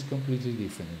situation is completely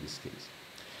different in this case.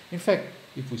 In fact,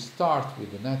 if we start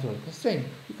with the natural constraint,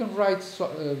 we can write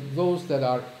those that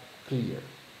are clear.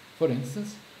 For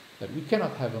instance, that we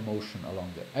cannot have a motion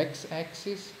along the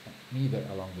x-axis, neither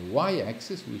along the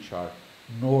y-axis, which are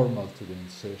normal to the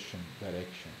insertion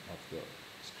direction of the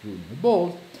screw in the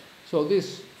bolt. So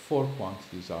these four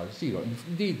quantities are zero.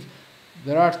 Indeed,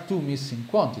 there are two missing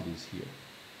quantities here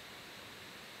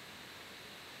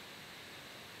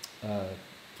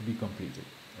to be completed.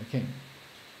 Okay.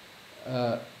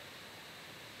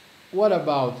 What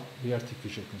about the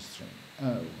artificial constraint?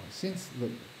 Since the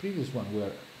previous one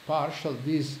were partial,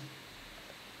 these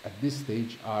at this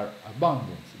stage are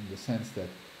abundant, in the sense that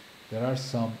there are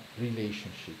some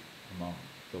relationship among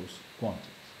those quantities.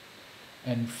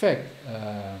 And in fact,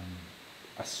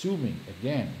 assuming,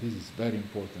 again, this is very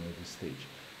important at this stage,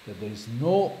 that there is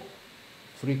no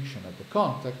friction at the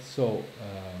contact, so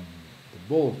the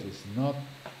bolt is not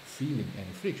feeling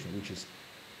any friction, which is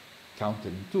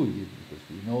counterintuitive, because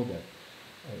we know that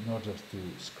in order to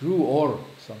screw or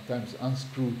sometimes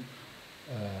unscrew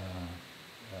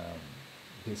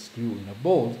the screw in a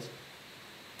bolt,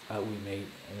 we may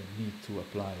need to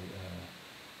apply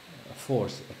a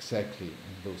force exactly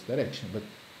in those directions. But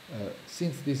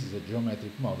since this is a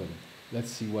geometric modeling, let's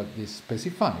see what this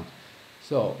specified.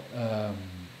 So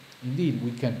indeed,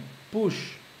 we can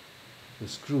push the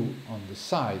screw on the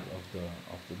side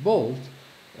of the bolt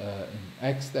in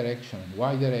x direction and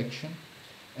y direction,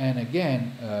 and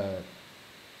again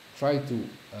try to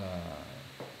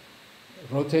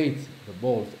rotate the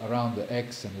bolt around the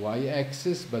x and y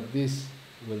axis, but this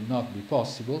will not be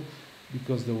possible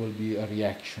because there will be a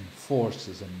reaction,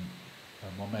 forces and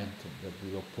a momentum that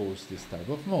will oppose this type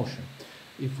of motion.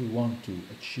 If we want to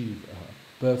achieve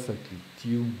a perfectly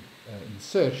tuned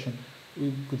insertion,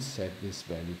 we could set this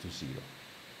value to 0.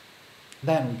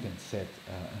 Then we can set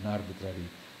an arbitrary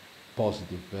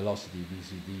positive velocity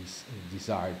VZ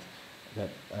desired that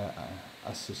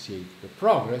associate the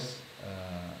progress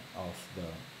of the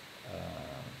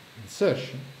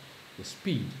insertion, the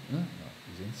speed of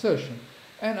this insertion,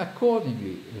 and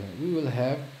accordingly we will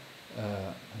have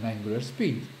an angular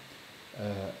speed.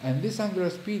 And this angular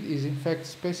speed is in fact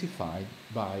specified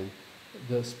by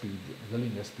the speed, the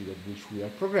linear speed at which we are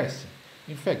progressing.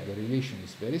 In fact, the relation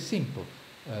is very simple.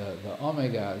 The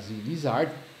omega z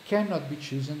desired cannot be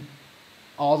chosen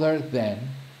other than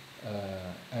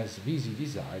as Vz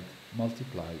desired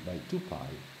multiplied by 2 pi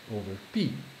over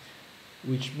p,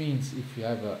 which means if you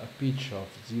have a pitch of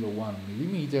 0.1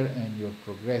 millimeter and you're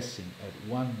progressing at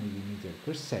 1 millimeter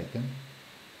per second,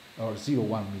 or 0.1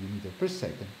 millimeter per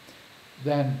second,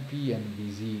 then p and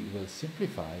Vz will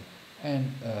simplify,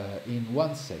 and in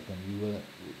 1 second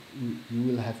you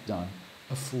will have done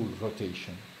a full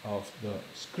rotation of the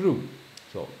screw.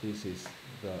 So this is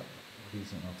the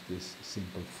reason of this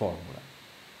simple formula.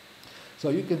 So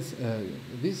you can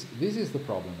this is the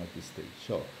problem at this stage.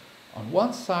 So on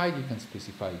one side you can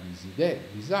specify Vz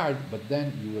desired, but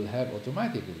then you will have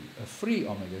automatically a free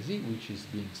omega z which is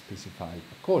being specified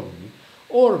accordingly,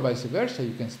 or vice versa,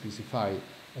 you can specify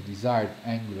a desired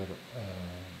angular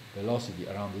velocity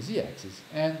around the z-axis,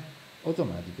 and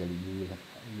automatically you will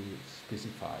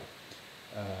specify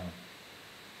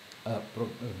a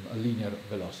linear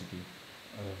velocity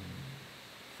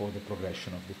for the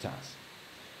progression of the task.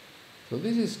 So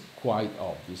this is quite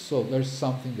obvious. So there's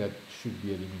something that should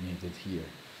be eliminated here,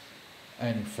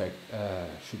 and in fact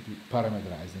should be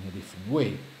parameterized in a different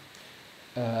way.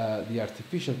 The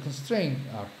artificial constraints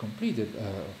are completed.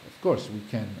 Of course, we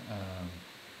can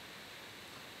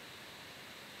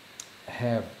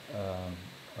have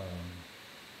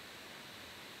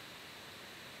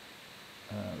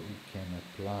we can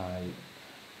apply,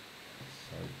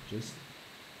 sorry, just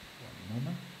one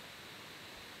moment.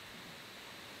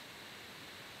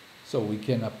 So we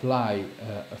can apply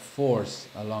a force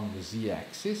along the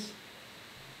z-axis,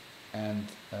 and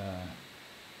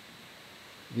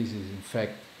this is in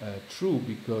fact true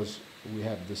because we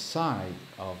have the side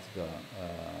of the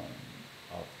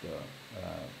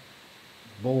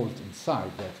bolt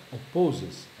inside that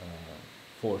opposes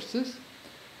forces,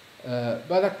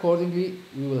 but accordingly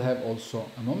we will have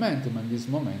also a momentum, and this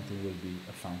momentum will be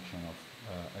a function of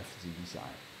Fz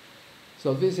design.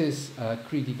 So this is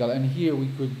critical, and here we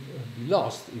could be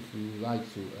lost if we would like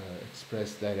to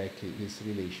express directly this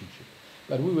relationship.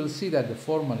 But we will see that the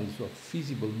formulas of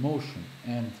feasible motion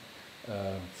and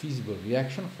feasible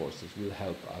reaction forces will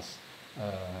help us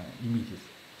immediately.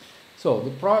 So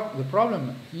the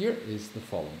problem here is the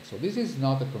following. So this is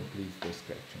not a complete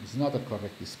description. It's not a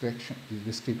correct description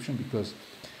because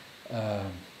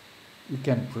we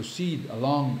can proceed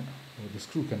along, the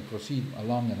screw can proceed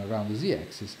along and around the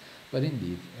z-axis, but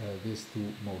indeed these two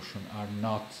motions are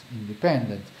not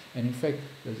independent, and in fact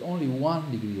there's only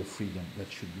 1 degree of freedom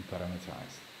that should be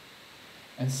parametrized.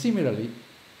 And similarly,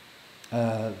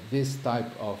 this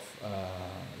type of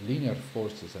linear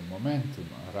forces and momentum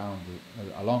around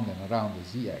along and around the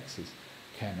z-axis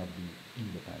cannot be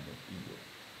independent either.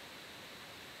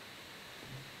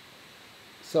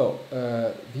 So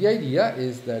the idea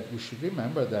is that we should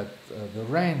remember that the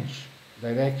range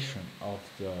direction of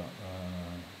the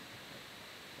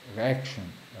reaction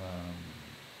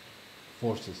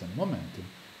forces and momentum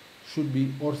should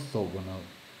be orthogonal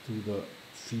to the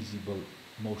feasible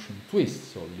motion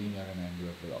twist, so linear and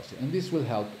angular velocity. And this will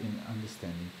help in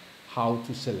understanding how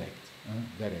to select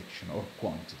direction or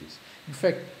quantities. In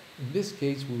fact, in this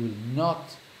case, we will not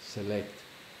select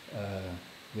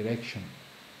direction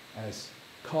as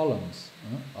columns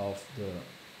of the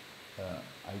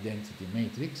identity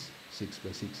matrix, 6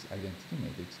 by 6 identity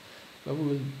matrix, but we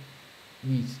will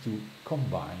need to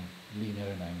combine linear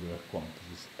and angular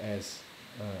quantities as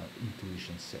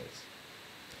intuition says.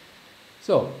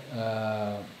 So,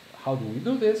 how do we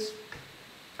do this?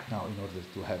 Now, in order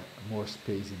to have more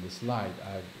space in the slide,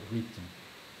 I've written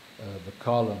the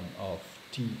column of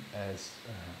T as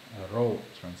a row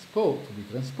transpose, to be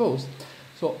transposed.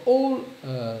 So all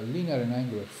linear and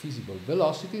angular feasible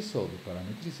velocities, so the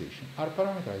parametrization, are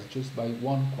parameterized just by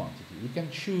one quantity. We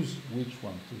can choose which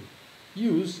one to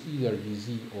use, either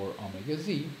Vz or omega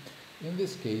z. In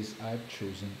this case, I've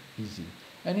chosen Vz.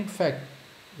 And in fact,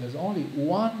 there's only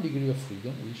 1 degree of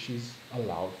freedom which is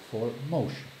allowed for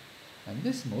motion. And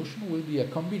this motion will be a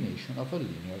combination of a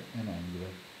linear and angular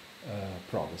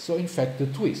progress. So in fact, the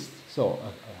twist, so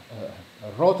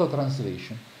a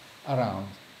rototranslation around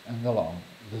and along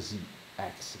the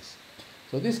z-axis.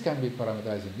 So this can be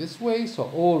parameterized in this way. So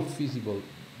all feasible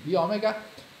v omega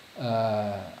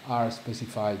are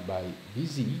specified by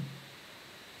Vz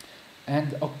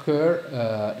and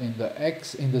occur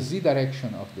in the z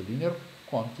direction of the linear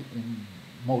quantity in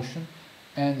motion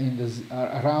and in the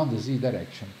around the z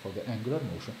direction for the angular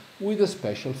motion with a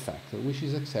special factor, which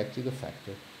is exactly the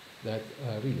factor that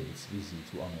relates Vz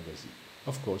to omega z.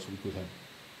 Of course, we could have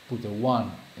put a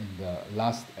 1 in the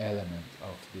last element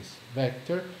of this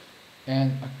vector,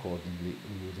 and accordingly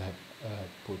we would have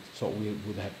we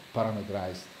would have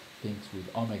parameterized things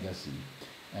with omega z,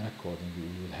 and accordingly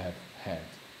we would have had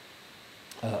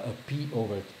a p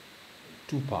over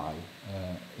 2 pi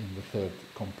in the third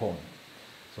component.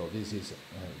 So this is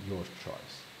your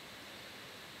choice.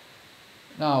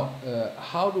 Now,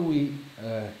 how do we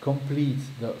complete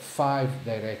the 5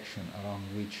 direction along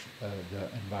which the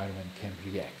environment can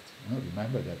react?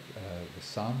 Remember that the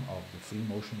sum of the free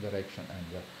motion direction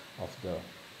and of the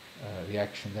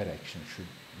reaction direction should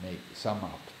sum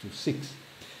up to 6.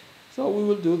 So we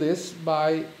will do this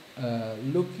by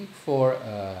looking for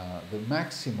the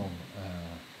maximum,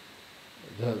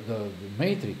 the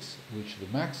matrix which the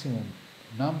maximum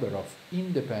number of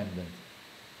independent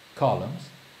columns,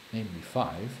 namely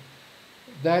 5,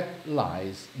 that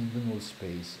lies in the null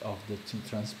space of the T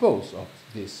transpose of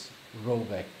this row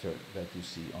vector that you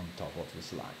see on top of the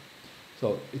slide.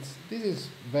 So this is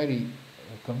very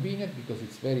convenient because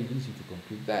it's very easy to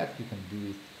compute that. You can do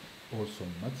it also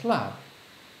in MATLAB.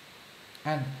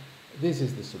 And this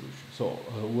is the solution. So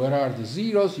where are the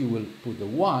zeros? You will put the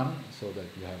 1 so that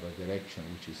you have a direction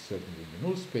which is certainly in the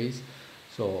null space.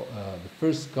 So the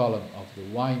first column of the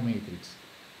Y matrix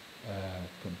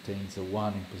contains a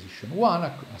 1 in position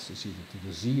 1 associated to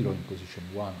the 0 in position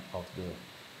 1 of the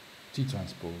T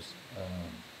transpose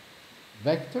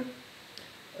vector.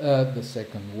 The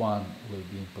second one will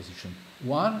be in position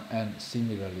 1, and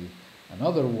similarly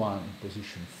another one in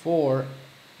position 4.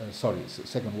 Sorry, so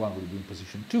second one will be in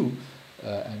position 2,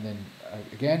 and then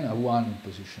again a 1 in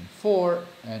position 4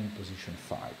 and in position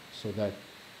 5, so that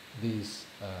these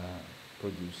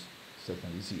produce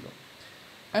certainly 0.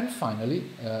 And finally,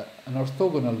 an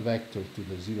orthogonal vector to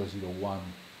the 0, 0,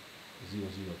 1, 0,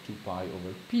 0, 2 pi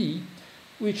over p,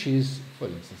 which is, for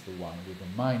instance, the one with the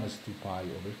minus 2 pi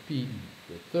over p in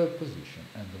the third position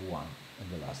and the 1 in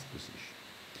the last position.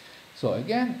 So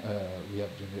again, we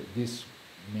have this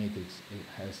matrix. It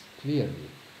has clearly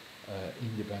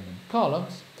independent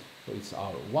columns, so it's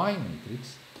our Y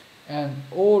matrix, and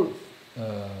all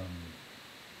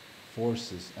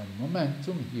forces and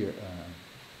momentum here.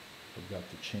 Forgot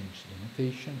to change the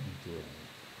notation into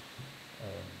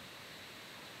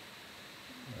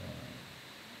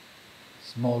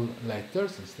small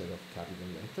letters instead of capital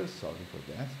letters. Sorry for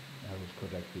that. I will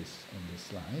correct this in the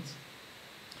slides.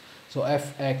 So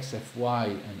fx, fy,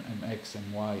 and mx,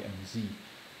 my, and z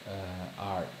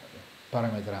are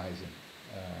parametrizing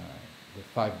the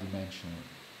 5-dimensional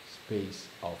space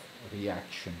of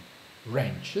reaction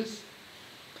wrenches.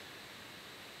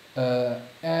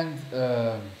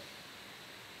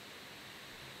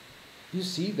 You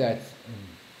see that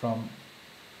from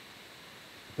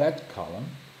that column,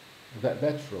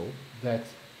 that row, that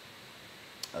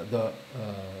the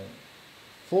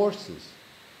forces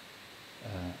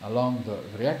along the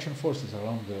reaction forces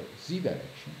along the z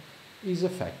direction is a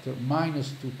factor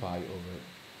minus 2 pi over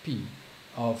p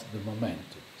of the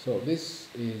momentum. So this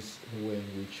is the way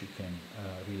in which you can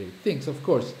relate things. Of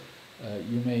course,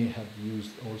 you may have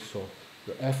used also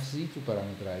the fz to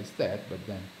parameterize that, but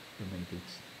then the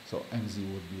matrix, so mz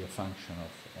would be a function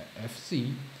of fc,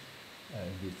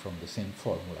 indeed from the same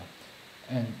formula,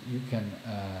 and you can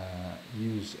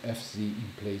use fz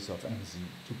in place of mz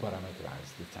to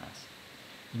parameterize the task.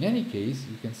 In any case,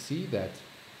 you can see that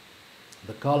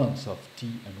the columns of t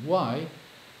and y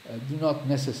do not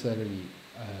necessarily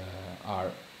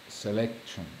are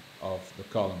selection of the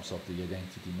columns of the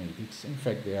identity matrix. In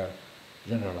fact, they are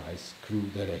generalized screw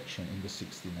direction in the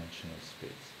 6-dimensional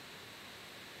space.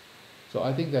 So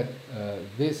I think that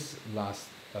this last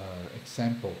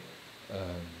example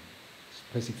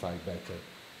specifies better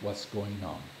what's going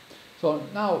on. So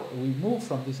now we move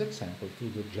from this example to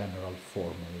the general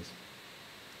formulas.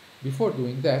 Before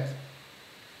doing that,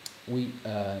 we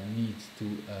need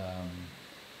to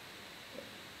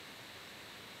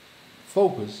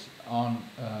focus on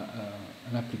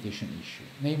an application issue,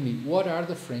 namely, what are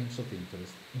the frames of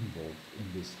interest involved in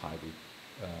this hybrid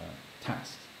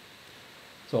task?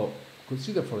 So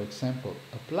consider, for example,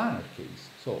 a planar case.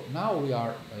 So now we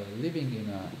are living in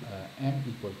a m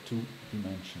equal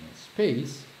 2-dimensional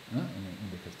space, in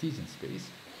the Cartesian space,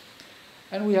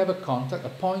 and we have a contact, a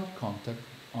point contact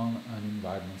on an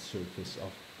environment surface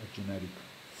of a generic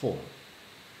form.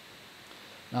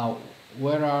 Now,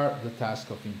 where are the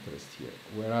tasks of interest here?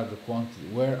 Where are the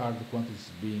quantities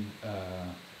being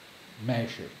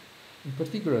measured? In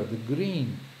particular, the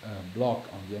green block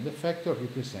on the end effector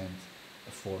represents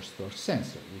a force torque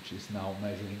sensor, which is now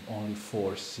measuring only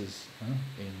forces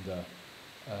in the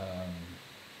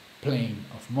plane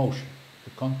of motion.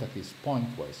 The contact is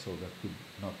pointwise, so there could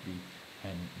not be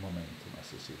any momentum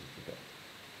associated with that.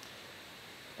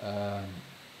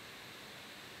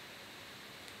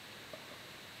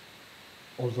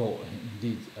 Although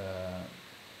indeed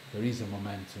there is a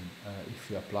momentum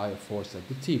if you apply a force at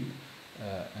the tip,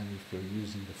 and if you're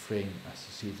using the frame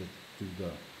associated to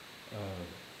the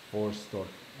force torque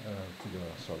to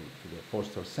the force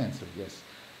torque sensor, yes,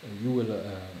 you will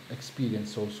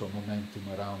experience also momentum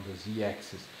around the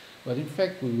z-axis. But in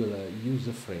fact, we will use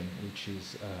a frame which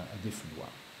is a different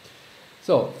one.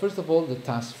 So first of all, the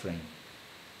task frame.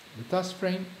 The task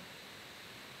frame.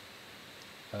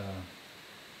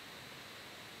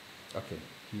 Okay,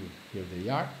 here they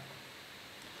are.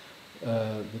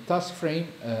 The task frame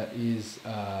is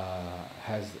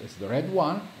the red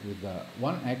one with the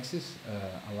one axis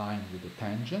aligned with the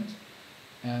tangent,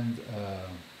 and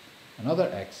another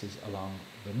axis along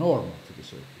the normal to the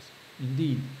surface.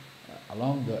 Indeed,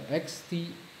 along the xt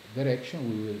direction,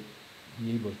 we will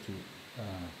be able to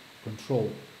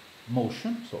control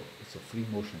motion, so it's a free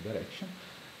motion direction.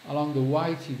 Along the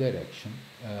yt direction,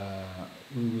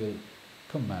 we will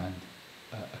command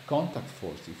a contact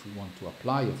force if we want to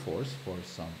apply a force for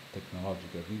some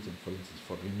technological reason, for instance,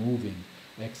 for removing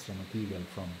extra material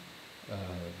from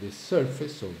this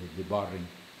surface, so the debarring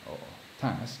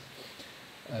task,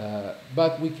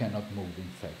 but we cannot move,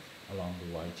 in fact, along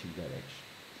the yt direction.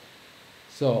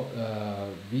 So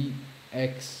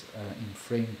Vx in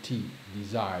frame t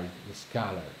desired, the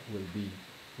scalar, will be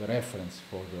the reference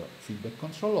for the feedback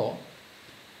control law,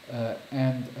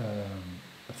 and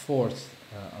a force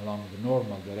along the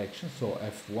normal direction, so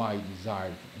Fy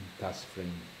desired in task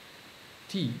frame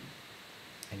T,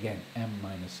 again m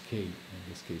minus k, in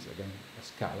this case again a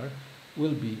scalar,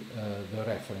 will be the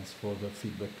reference for the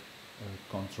feedback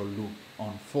control loop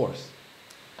on force.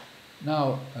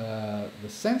 Now the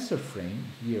sensor frame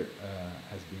here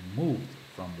has been moved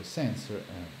from the sensor,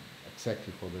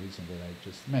 exactly for the reason that I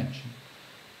just mentioned,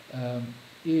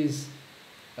 is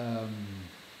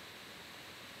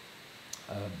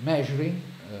measuring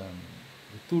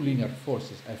the two linear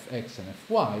forces Fx and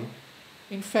Fy,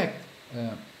 in fact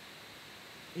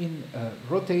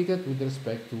rotated with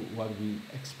respect to what we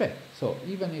expect. So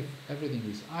even if everything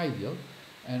is ideal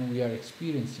and we are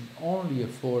experiencing only a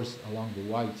force along the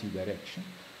yt direction,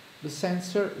 the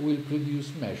sensor will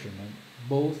produce measurement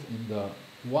both in the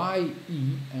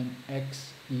ye and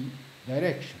xe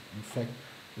direction, in fact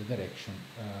the direction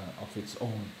of its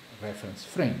own reference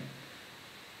frame.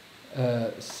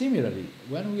 Similarly,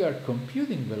 when we are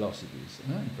computing velocities,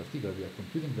 in particular we are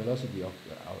computing velocity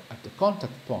at the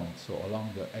contact point, so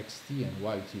along the xt and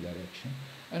yt direction,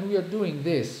 and we are doing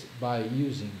this by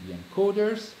using the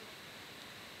encoders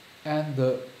and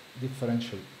the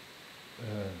differential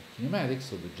kinematics,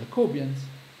 so the Jacobians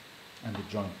and the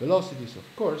joint velocities,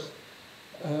 of course.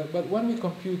 But when we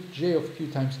compute j of q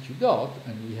times q dot,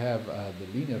 and we have the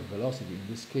linear velocity, in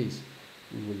this case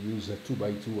we will use a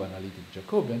 2x2 analytic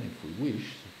Jacobian if we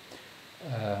wish.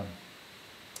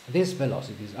 These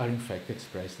velocities are in fact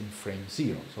expressed in frame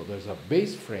 0. So there's a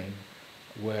base frame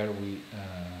where we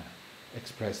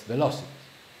express velocities.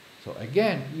 So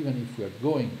again, even if we are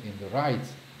going in the right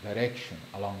direction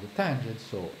along the tangent,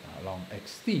 so along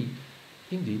xt,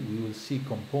 indeed we will see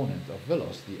component of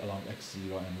velocity along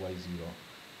x0 and y0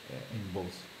 in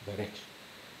both directions.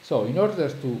 So in order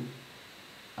to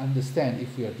understand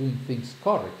if we are doing things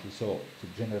correctly, so to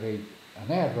generate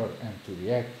an error and to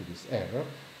react to this error,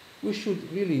 we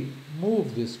should really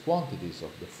move these quantities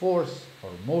of the force or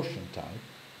motion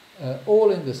type all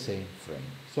in the same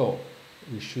frame. So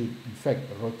we should in fact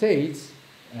rotate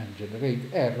and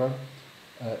generate error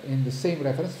in the same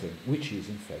reference frame, which is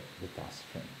in fact the task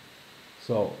frame.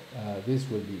 So this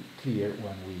will be clear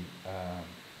when we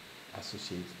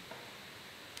associate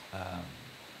a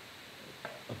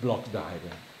block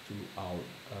diagram to our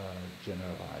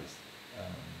generalized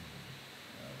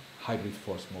hybrid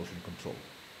force motion control.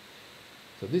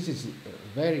 So this is a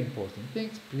very important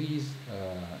thing. Please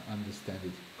understand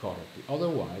it correctly.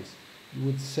 Otherwise, you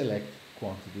would select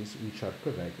quantities which are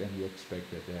correct and you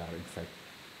expect that they are in fact,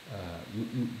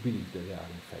 you believe that they are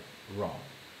in fact wrong.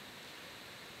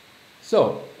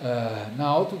 So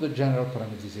now to the general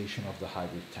parametrization of the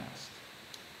hybrid task.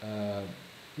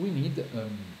 We need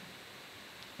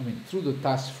through the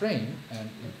task frame, and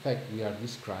in fact we are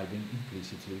describing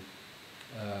implicitly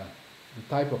the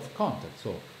type of contact,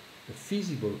 so the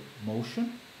physical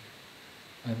motion,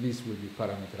 and this will be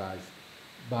parameterized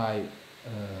by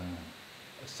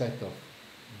a set of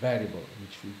variables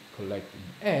which we collect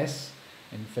in S,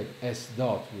 and in fact S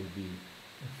dot will be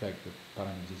in fact the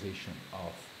parameterization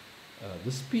of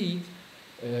the speed.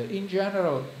 In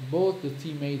general, both the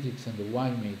T matrix and the Y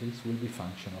matrix will be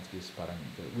function of this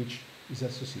parameter, which is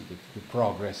associated to the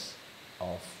progress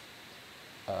of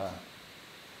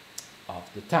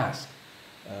the task.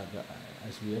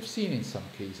 As we have seen in some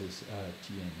cases,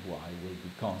 T and Y will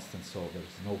be constant, so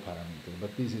there's no parameter,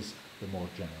 but this is the more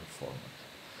general format.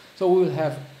 So we will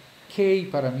have K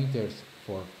parameters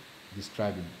for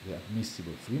describing the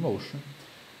admissible free motion,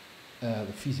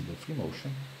 the feasible free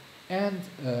motion, and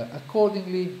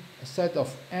accordingly a set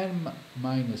of m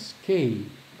minus k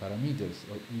parameters,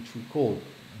 which we call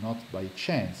not by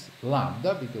chance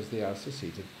lambda, because they are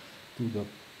associated to the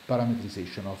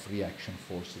parametrization of reaction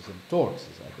forces and torques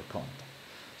at the contact.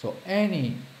 So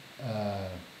any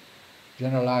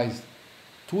generalized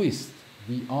twist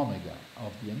v omega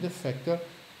of the end effector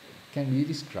can be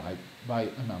described by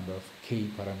a number of k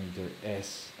parameter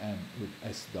s, and with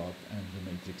s dot and the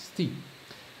matrix T.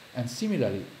 And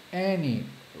similarly, any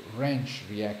wrench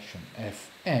reaction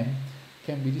Fm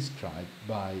can be described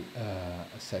by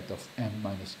a set of m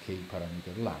minus k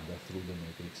parameter lambda through the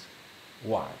matrix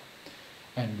Y.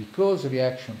 And because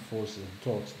reaction forces and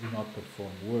torques do not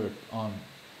perform work on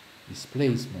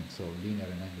displacement, so linear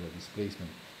and angular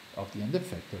displacement of the end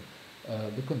effector,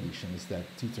 the condition is that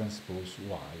T transpose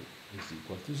Y is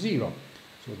equal to 0,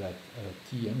 so that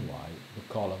T and Y,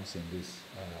 the columns in this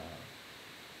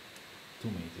two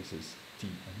matrices, T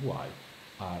and Y,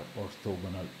 are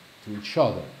orthogonal to each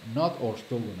other. Not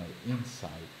orthogonal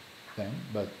inside them,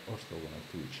 but orthogonal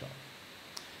to each other.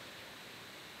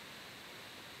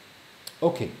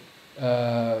 Okay,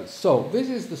 So this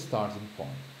is the starting point.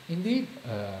 Indeed,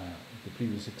 the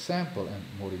previous example, and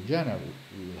more in general,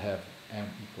 we will have m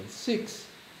equals 6.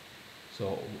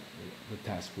 So the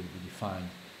task will be defined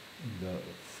in the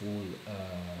full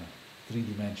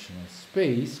three-dimensional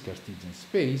space, Cartesian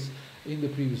space. In the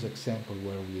previous example,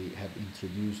 where we have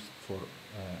introduced for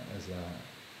as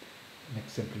an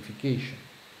exemplification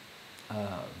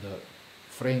the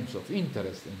frames of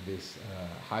interest in this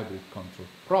hybrid control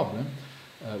problem,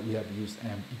 we have used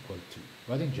m equal to,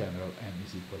 but in general m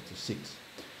is equal to 6.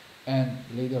 And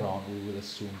later on we will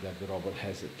assume that the robot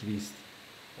has at least,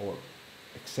 or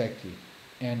exactly,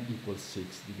 n equals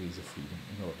 6 degrees of freedom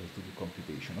in order to do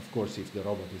computation. Of course, if the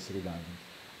robot is redundant,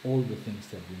 all the things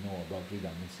that we know about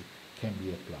redundancy can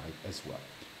be applied as well.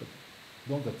 But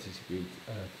don't anticipate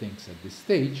things at this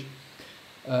stage.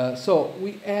 So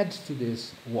we add to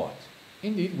this what?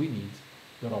 Indeed, we need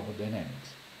the robot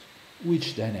dynamics.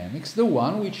 Which dynamics? The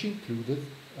one which included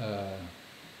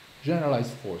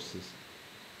generalized forces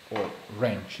or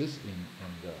wrenches in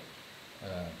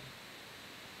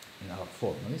our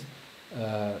formulas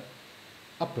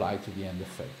applied to the end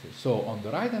effector. So on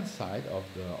the right hand side of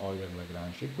the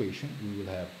Euler-Lagrange equation, we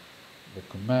will have the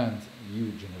command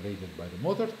U generated by the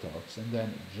motor torques, and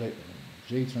then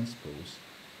J transpose,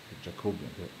 the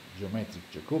Jacobian, the geometric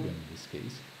Jacobian in this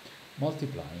case,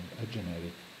 multiplying a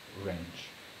generic wrench.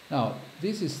 Now,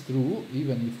 this is true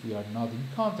even if we are not in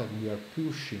contact, we are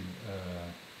pushing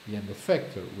the end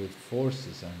effector with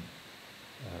forces and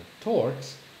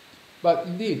torques, but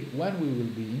indeed, when we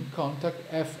will be in contact,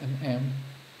 F and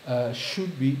M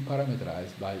should be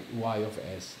parameterized by y of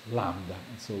s lambda,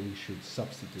 and so we should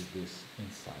substitute this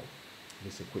inside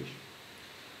this equation.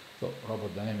 So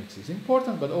robot dynamics is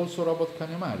important, but also robot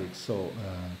kinematics.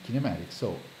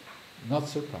 So not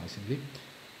surprisingly,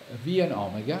 V and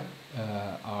omega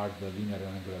are the linear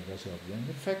and angular velocity of the end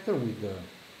effector with the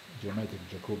geometric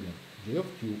Jacobian J of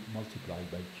q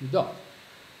multiplied by q dot.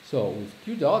 So with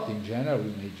q dot, in general,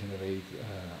 we may generate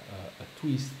a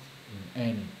twist in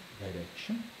any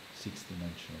direction,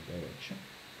 6-dimensional direction.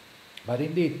 But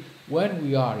indeed, when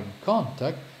we are in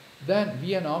contact, then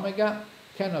V and omega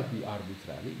cannot be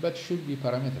arbitrary, but should be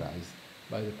parameterized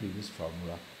by the previous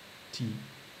formula T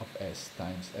of S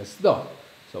times S dot.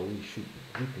 So we should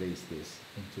replace this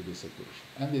into this equation.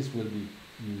 And this will be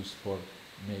used for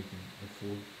making the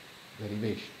full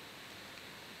derivation.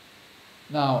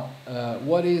 Now,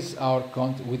 what is our,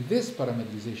 with this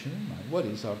parametrization in mind, what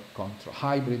is our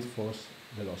hybrid force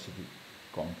velocity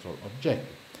control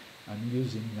objective? I'm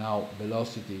using now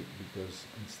velocity because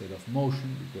instead of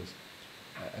motion, because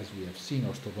as we have seen,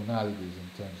 orthogonality is in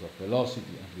terms of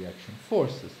velocity and reaction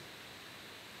forces.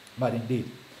 But indeed,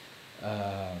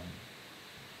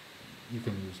 you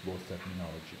can use both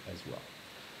terminology as well.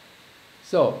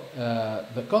 So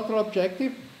the control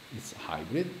objective is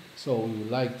hybrid, so we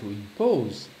would like to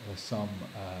impose some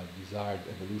desired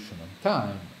evolution on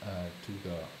time to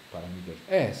the parameter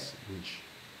s, which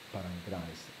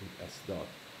parameterized with s dot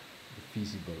the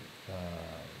feasible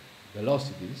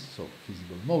velocities, so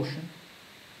feasible motion.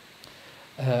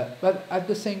 But at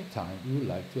the same time, we would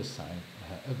like to assign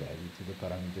a value to the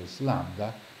parameters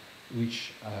lambda,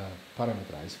 which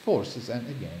parameterize forces, and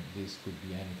again, this could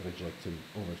be any trajectory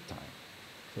over time.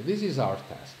 So this is our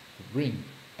task, to bring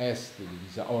S to the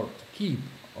desired, or to keep,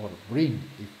 or bring,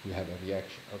 if we have a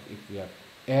reaction, or if we have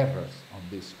errors on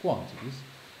these quantities,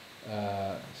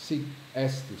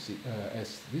 S to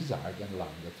S desired and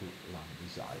lambda to lambda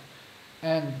desired.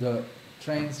 And the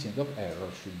transient of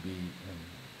error should be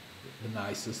the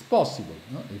nicest possible.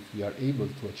 No? If we are able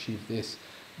to achieve this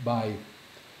by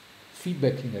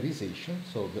feedback linearization,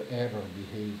 so the error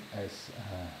behave as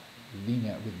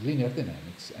linear with linear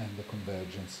dynamics, and the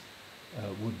convergence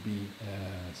would be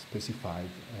specified,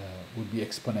 would be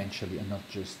exponentially and not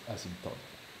just asymptotic.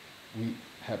 We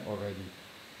have already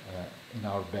in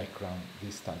our background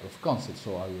this type of concept,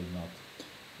 so I will not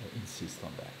insist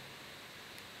on that.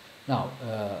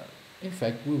 Now, in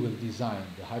fact, we will design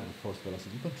the hybrid force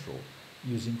velocity control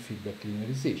using feedback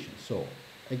linearization. So,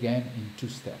 again, in two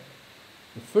steps.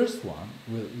 The first one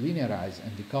will linearize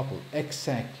and decouple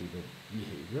exactly the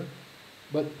behavior,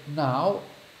 but now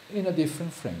in a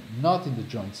different frame, not in the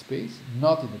joint space,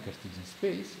 not in the Cartesian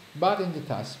space, but in the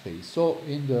task space, so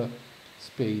in the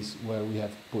space where we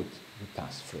have put the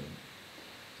task frame.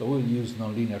 So we'll use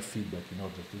nonlinear feedback in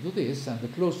order to do this, and the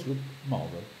closed loop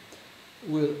model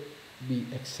will be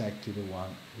exactly the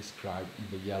one described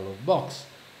in the yellow box.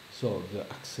 So the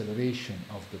acceleration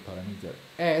of the parameter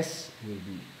s will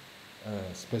be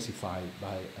specified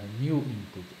by a new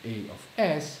input a of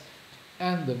s,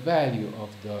 and the value of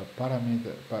the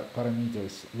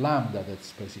parameters lambda that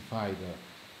specify the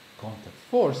contact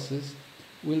forces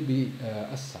will be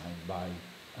assigned by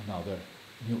another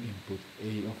new input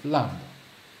A of lambda.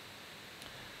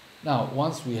 Now,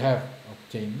 once we have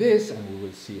obtained this, and we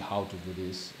will see how to do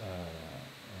this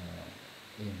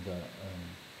in the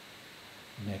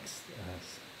next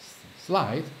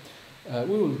slide,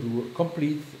 we will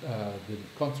complete the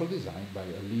control design by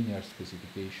a linear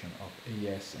specification of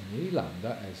AS and A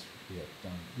lambda, as we have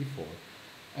done before,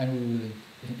 and we will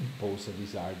impose a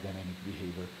desired dynamic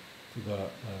behavior to the,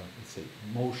 let's say,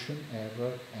 motion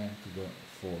error and to the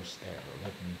force error.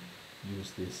 Let me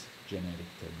use this generic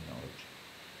terminology.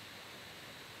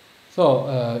 So,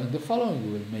 in the following,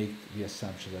 we will make the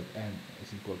assumption that n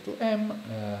is equal to m,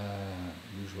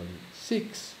 usually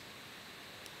 6.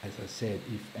 As I said,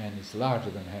 if n is larger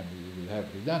than m, we will have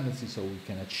redundancy, so we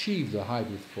can achieve the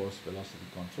hybrid force velocity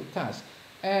control task.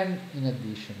 And in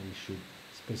addition, we should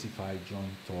specify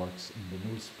joint torques in the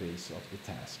null space of the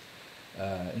task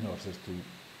in order to,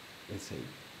 let's say,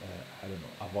 I don't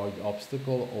know, avoid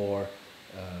obstacle or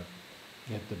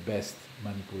get the best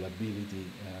manipulability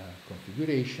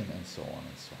configuration, and so on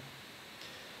and so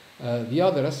on. The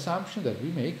other assumption that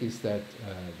we make is that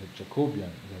the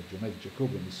Jacobian, the geometric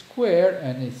Jacobian is square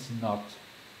and it's not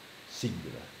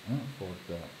singular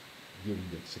during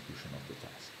the execution of the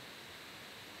task.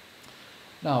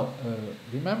 Now,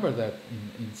 remember that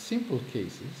in simple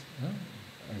cases,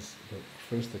 as the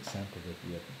first example that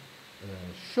we have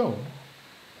shown,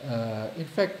 in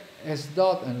fact, S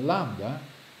dot and lambda,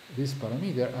 this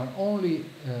parameter,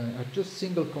 are just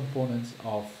single components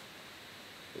of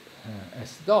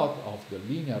S dot of the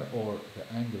linear or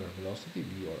the angular velocity,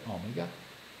 v or omega,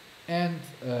 and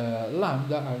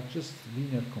lambda are just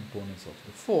linear components of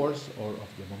the force or of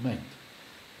the momentum.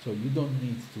 So you don't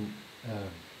need to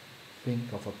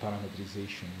think of a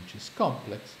parametrization which is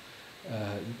complex.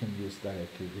 You can use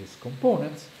directly these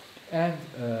components, and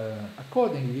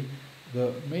accordingly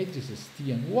the matrices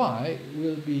T and Y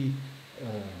will be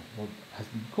what has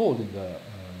been called in the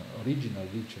original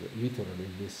literature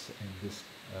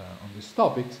on these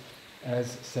topics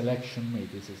as selection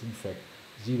matrices. In fact,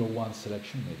 0-1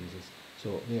 selection matrices.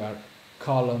 So they are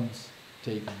columns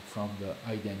taken from the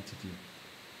identity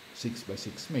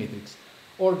 6x6 matrix,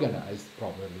 organized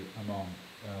properly among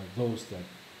those that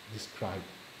describe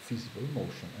feasible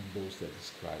motion and those that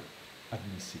describe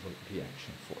admissible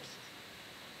reaction forces.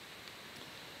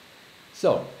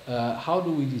 So, how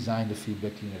do we design the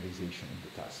feedback linearization in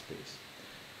the task space?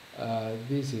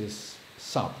 This is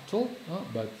subtle,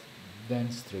 but then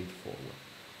straightforward.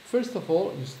 First of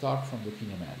all, you start from the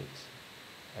kinematics,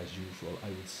 as usual, I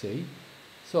would say.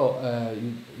 So,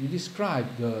 you describe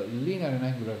the linear and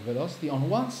angular velocity on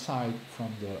one side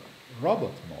from the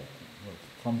robot model,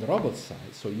 from the robot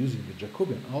side, so using the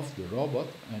Jacobian of the robot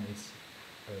and its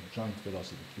joint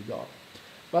velocity q dot.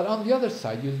 But on the other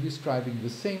side, you're describing the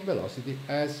same velocity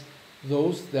as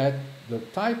those that the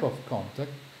type of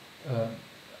contact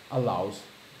allows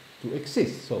to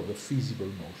exist, so the feasible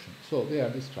motion. So they are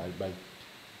described by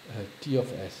T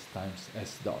of S times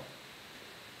S dot.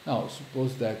 Now,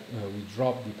 suppose that we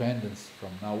drop dependence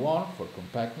from now on for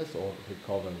compactness or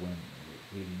recover when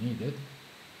really needed.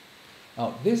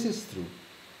 Now, this is true.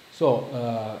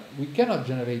 So we cannot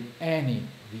generate any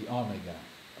V omega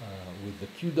with the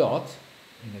q dot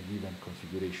in a given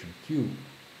configuration Q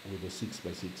with a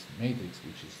 6x6 matrix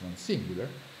which is non-singular,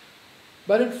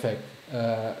 but in fact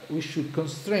we should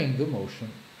constrain the motion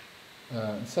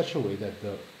in such a way that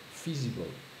the feasible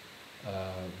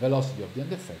velocity of the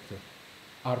end effector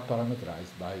are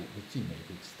parametrized by the T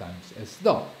matrix times S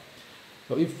dot.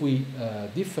 So if we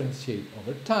differentiate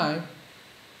over time,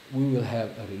 we will have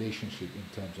a relationship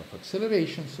in terms of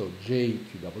acceleration, so J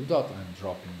Q double dot, I'm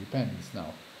dropping dependence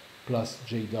now, plus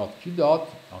J dot Q dot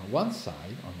on one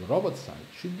side, on the robot side,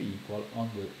 should be equal on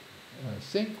the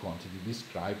same quantity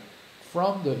described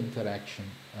from the interaction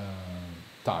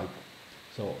type.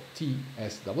 So T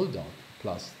S double dot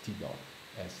plus T dot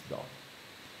S dot.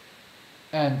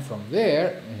 And from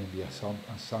there, in the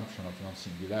assumption of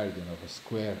non-singularity and of a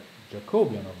square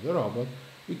Jacobian of the robot,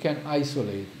 we can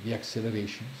isolate the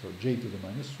acceleration, so J to the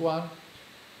minus 1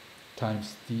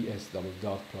 times T S double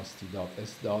dot plus T dot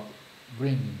S dot,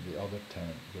 bringing the other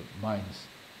term, the minus,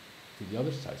 to the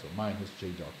other side, so minus J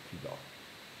dot Q dot.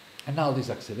 And now this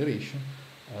acceleration,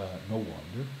 no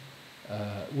wonder,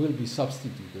 will be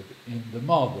substituted in the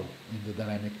model, in the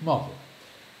dynamic model.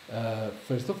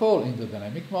 First of all, in the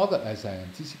dynamic model, as I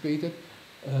anticipated,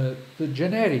 the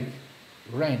generic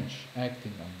wrench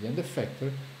acting on the end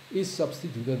effector is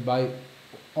substituted by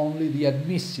only the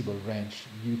admissible range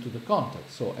due to the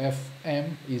contact. So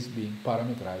Fm is being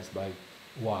parameterized by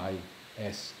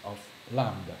ys of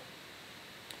lambda.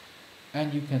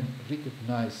 And you can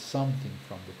recognize something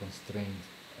from the constraint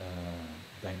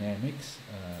dynamics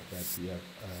that we have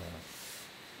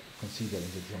considered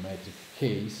in the geometric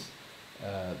case.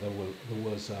 There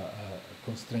was a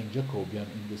constraint Jacobian.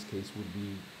 In this case would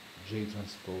be J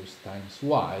transpose times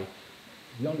Y.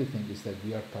 The only thing is that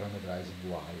we are parameterizing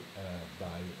Y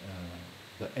by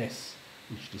the S,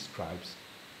 which describes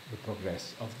the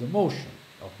progress of the motion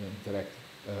of the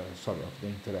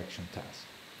interaction task.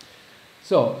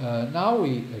 So now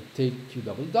we take Q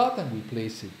double dot and we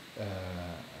place it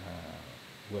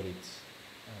where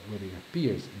it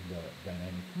appears in the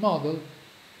dynamic model.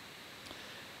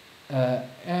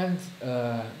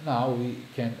 Now we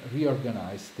can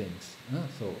reorganize things.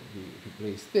 So we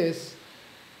replace this,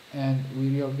 and we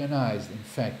reorganized, in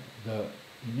fact, the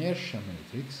inertia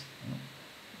matrix.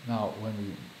 Now, when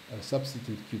we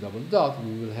substitute Q double dot,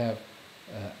 we will have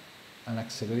an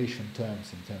acceleration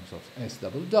terms in terms of S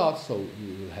double dot. So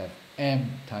we will have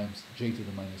m times j to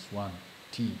the minus 1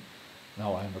 t.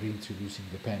 Now I'm reintroducing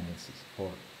dependencies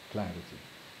for clarity,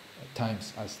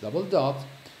 times S double dot.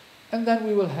 And then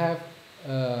we will have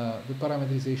the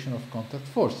parametrization of contact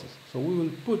forces. So we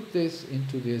will put this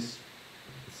into this,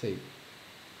 say,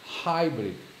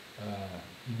 hybrid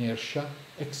inertia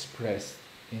expressed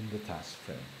in the task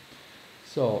frame.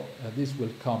 So this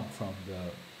will come from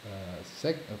the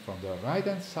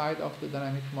right-hand side of the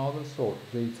dynamic model. So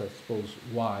J transpose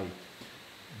Y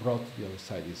brought to the other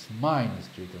side is minus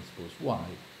J transpose Y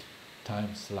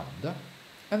times lambda,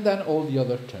 and then all the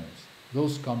other terms,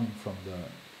 those coming from the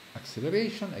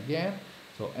acceleration again,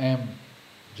 so m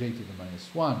j to the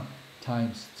minus 1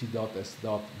 times t dot s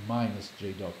dot minus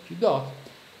j dot q dot,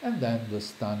 and then the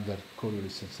standard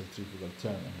Coriolis and centrifugal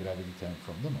term and gravity term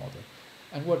from the model.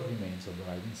 And what remains on the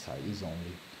right hand side is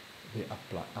only the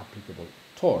applicable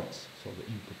torques, so the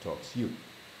input torques U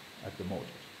at the motor.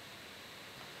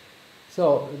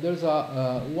 So there's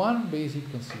one basic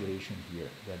consideration here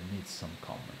that needs some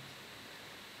comment.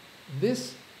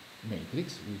 This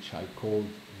matrix, which I called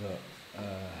the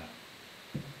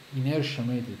inertia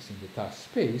matrix in the task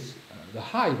space, the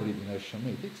hybrid inertia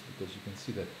matrix, because you can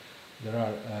see that there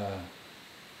are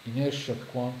inertia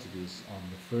quantities on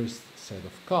the first set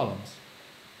of columns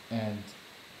and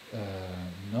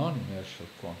non-inertial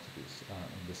quantities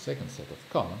in the second set of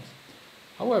columns.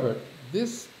 However,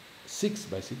 this 6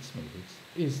 by 6 matrix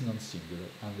is non-singular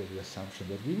under the assumption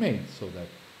that we made, so that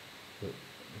the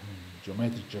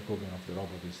geometric Jacobian of the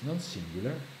robot is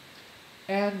non-singular,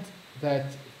 and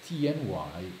that T and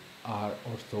Y are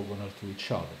orthogonal to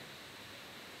each other.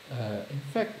 In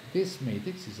fact, this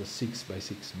matrix is a 6 by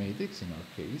 6 matrix in our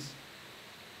case,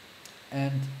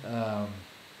 and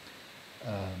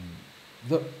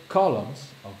the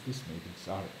columns of this matrix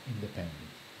are independent.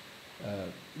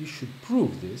 You should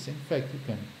prove this. In fact, you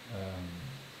can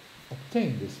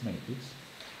obtain this matrix,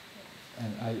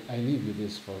 and I leave you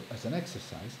this as an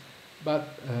exercise,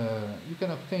 but you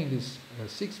can obtain this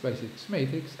 6 by 6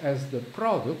 matrix as the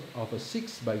product of a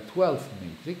 6 by 12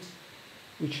 matrix,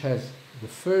 which has the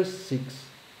first 6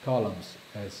 columns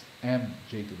as m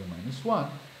j to the minus 1,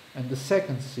 and the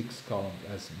second 6 columns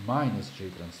as minus j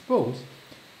transpose.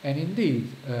 And indeed,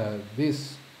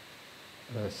 this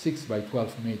 6 by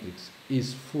 12 matrix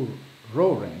is full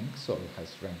row rank, so it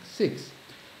has rank 6,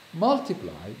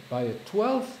 multiplied by a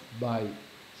 12 by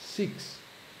 6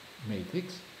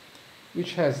 matrix,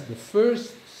 which has the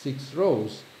first 6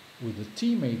 rows with the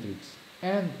T matrix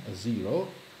and a 0,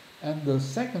 and the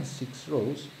second 6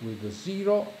 rows with the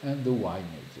 0 and the Y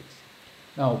matrix.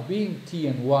 Now, being T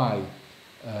and Y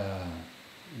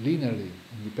linearly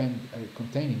independent,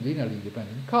 containing linearly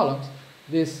independent columns,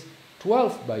 this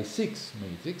 12 by 6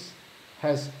 matrix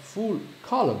has full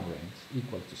column ranks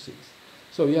equal to 6.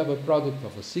 So you have a product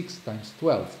of a 6 times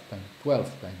 12 times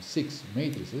 12 times 6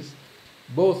 matrices.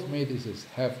 Both matrices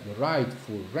have the right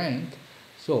full rank,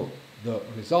 so the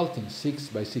resulting 6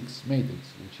 by 6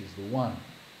 matrix, which is the one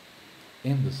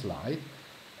in the slide,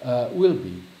 will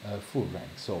be full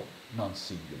rank, so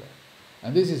non-singular.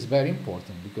 And this is very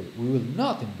important because we will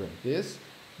not invert this,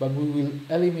 but we will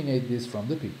eliminate this from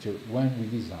the picture when we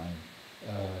design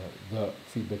the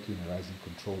feedback linearizing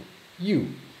control U.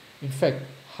 In fact,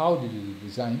 how did we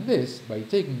design this? By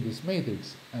taking this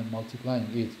matrix and multiplying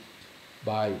it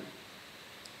by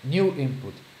new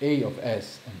input A of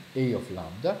S and A of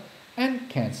lambda, and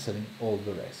cancelling all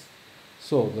the rest.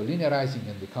 So the linearizing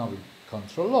and decoupling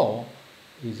control law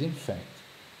is in fact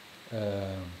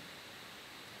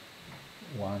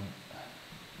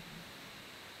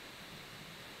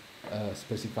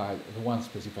specified, the one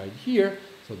specified here,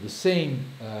 so the same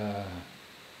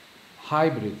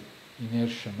hybrid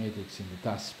inertia matrix in the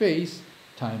task space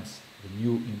times the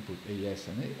new input AS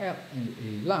and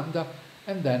A lambda,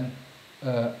 and then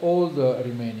all the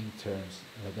remaining terms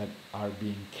that are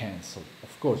being cancelled.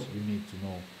 Of course, you need to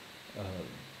know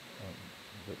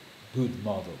the good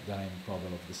model, dynamic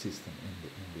model of the system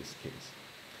in this case.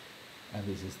 And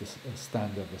this is the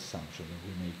standard assumption that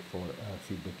we make for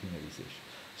feedback linearization.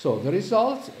 So the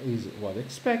result is what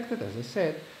expected, as I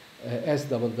said. S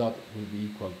double dot will be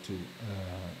equal to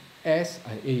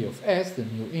A of S, the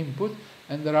new input,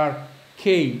 and there are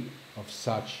K of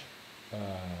such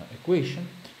equation,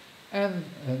 and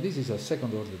this is a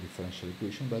second order differential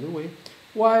equation, by the way,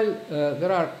 while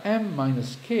there are M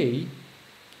minus K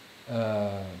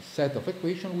set of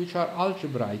equations which are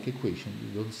algebraic equations.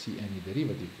 You don't see any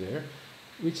derivative there,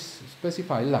 which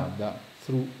specify lambda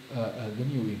through the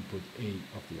new input A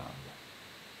of lambda.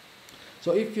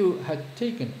 So if you had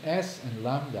taken S and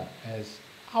lambda as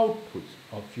output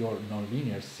of your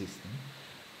nonlinear system,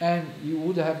 and you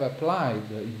would have applied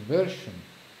the inversion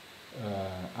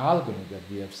algorithm that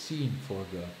we have seen for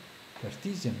the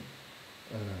Cartesian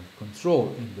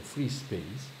control in the free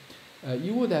space,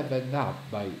 you would have ended up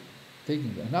by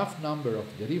taking enough number of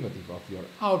derivative of your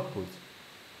output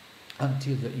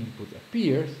until the input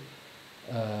appears,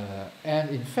 and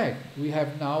in fact we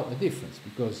have now a difference,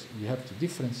 because we have to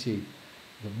differentiate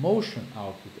the motion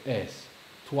output S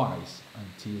twice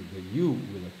until the U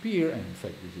will appear, and in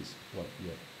fact this is what we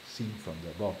have seen from the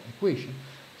above equation.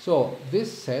 So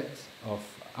this set of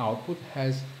output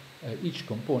has, each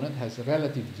component has a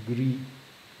relative degree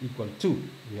equal to.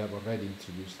 We have already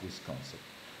introduced this concept.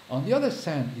 On the other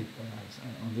side,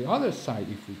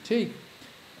 if we take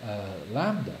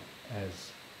lambda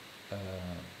as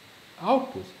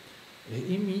output,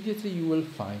 immediately you will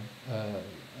find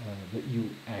the U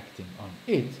acting on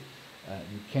it.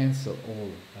 You cancel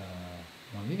all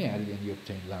nonlinearity and you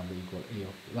obtain lambda equal A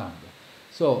of lambda.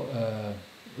 So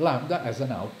lambda as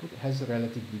an output has a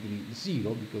relative degree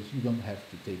 0, because you don't have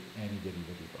to take any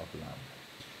derivative of lambda.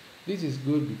 This is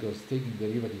good because taking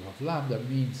derivative of lambda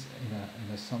means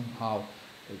in a somehow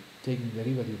taking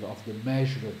derivative of the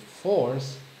measured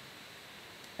force,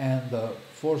 and the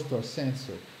force to our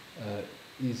sensor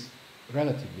is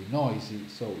relatively noisy,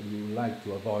 so you like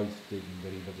to avoid taking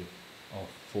derivative of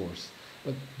force,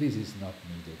 but this is not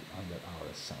needed under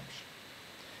our assumption.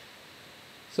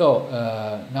 So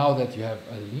now that you have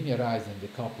linearized and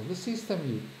decoupled the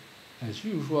system, as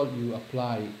usual, you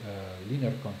apply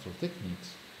linear control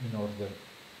techniques in order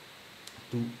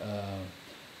to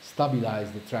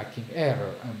stabilize the tracking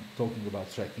error. I'm talking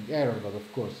about tracking error, but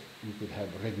of course you could have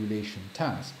regulation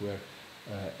task where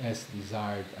S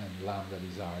desired and lambda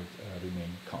desired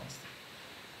remain constant.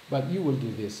 But you will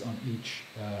do this on each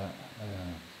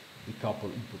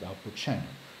decoupled input-output channel.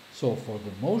 So for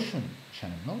the motion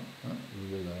channel,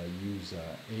 we will use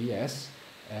AS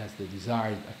as the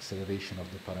desired acceleration of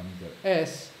the parameter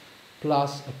S,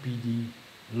 plus a PD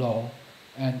law,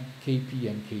 and KP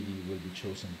and KD will be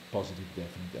chosen positive,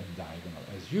 definite, and diagonal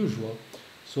as usual,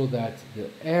 so that the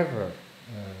error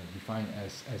defined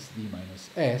as SD minus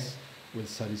S will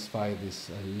satisfy this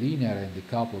linear and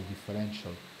decoupled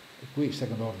differential equation,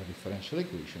 second order differential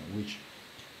equation, which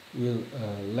will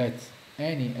let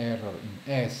any error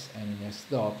in S and in S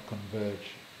dot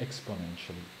converge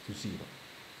exponentially to 0.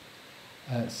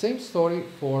 Same story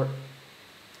for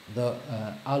the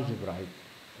algebraic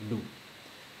loop.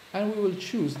 And we will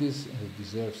choose this,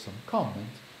 deserves some comment,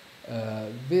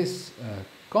 this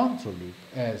control loop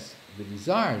as the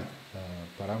desired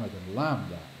parameter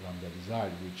lambda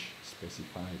desired, which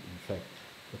specified in fact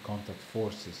the contact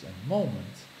forces and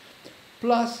moments,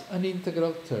 plus an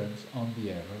integral terms on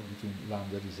the error between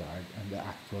lambda desired and the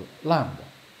actual lambda.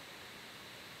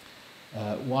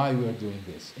 Why we are doing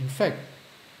this? In fact,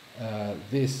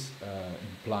 this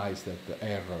implies that the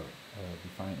error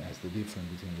defined as the difference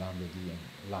between lambda d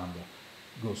and lambda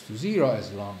goes to 0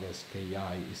 as long as ki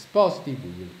is positive.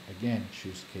 We will again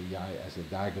choose ki as a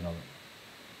diagonal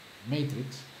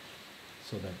matrix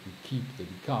so that we keep the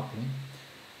decoupling.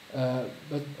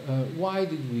 But why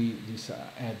did we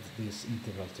add this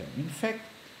integral term? In fact,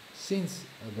 since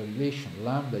the relation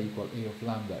lambda equal A of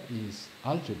lambda is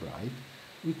algebraic,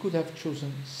 we could have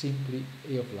chosen simply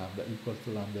A of lambda equal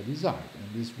to lambda desired,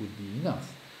 and this would be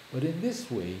enough. But in this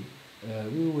way,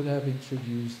 we would have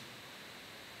introduced,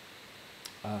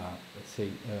 let's say,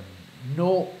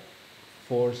 no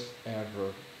force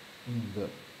error in the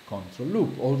control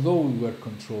loop, although we were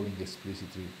controlling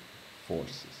explicitly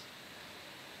forces.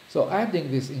 So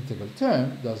adding this integral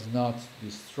term does not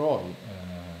destroy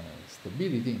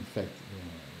stability. In fact,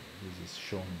 this is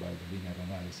shown by the linear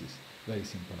analysis, very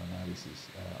simple analysis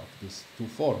of these two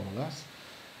formulas,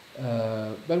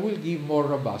 but will give more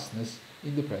robustness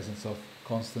in the presence of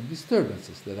constant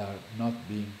disturbances that are not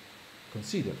being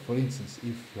considered. For instance,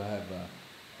 if you have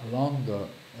along the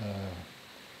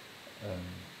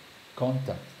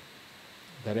contact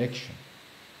direction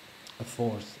a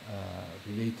force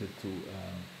related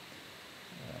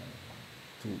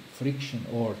to friction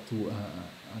or to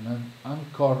an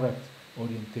incorrect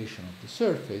orientation of the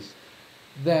surface,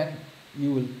 then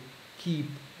you will keep,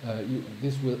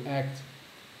 this will act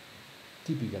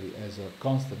typically as a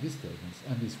constant disturbance,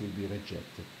 and this will be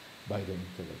rejected by the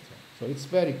integral term. So it's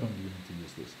very convenient to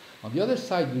use this. On the other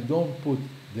side, you don't put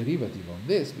derivative on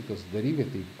this, because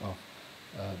derivative of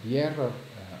the error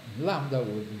in lambda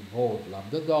would involve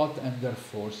lambda dot, and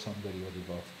therefore some derivative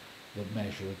of the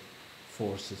measured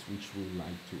forces which we would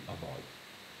like to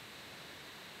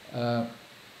avoid.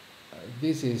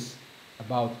 This is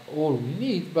about all we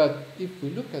need, but if we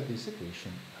look at this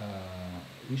equation,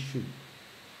 we should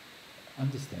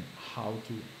understand how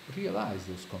to realize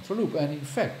those control loop, and in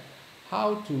fact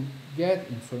how to get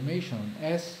information on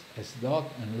S, S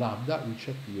dot, and lambda, which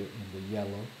appear in the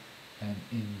yellow and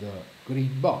in the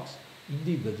green box.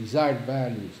 Indeed, the desired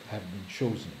values have been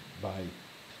chosen by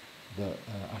the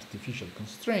artificial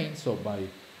constraints, so by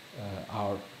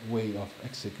our way of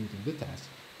executing the task.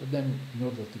 But then, in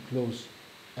order to close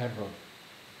error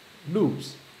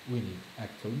loops, we need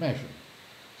actual measurement.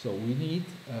 So we need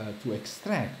to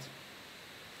extract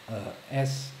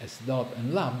S, S dot,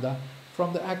 and lambda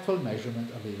from the actual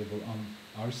measurement available on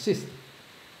our system.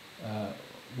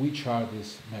 Which are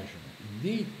these measurements?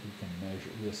 Indeed, we can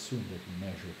measure, we assume that we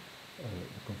measure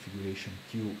the configuration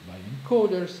Q by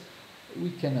encoders.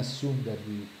 We can assume that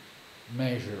we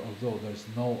measure, although there's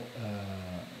no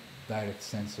direct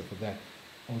sensor for that,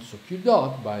 also Q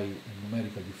dot by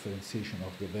numerical differentiation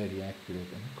of the very accurate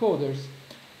encoders.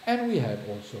 And we have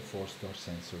also force torque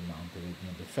sensor mounted at the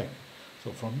end effector.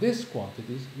 So from these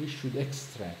quantities, we should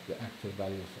extract the actual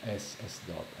value of S, S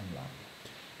dot, and lambda.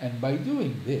 And by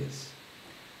doing this,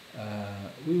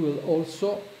 we will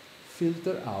also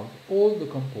filter out all the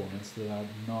components that are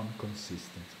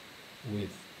non-consistent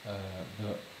with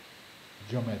the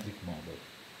geometric model,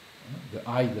 the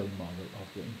ideal model of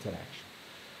the interaction.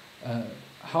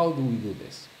 How do we do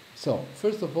this? So,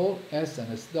 first of all, S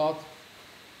and S dot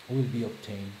will be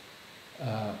obtained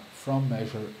from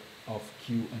measure of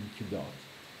Q and Q dot.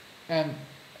 And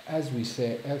as we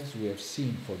have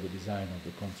seen for the design of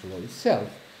the controller itself,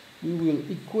 we will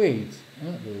equate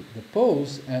the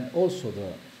pose and also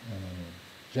the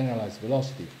generalized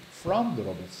velocity from the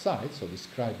robot side, so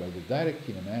described by the direct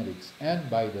kinematics and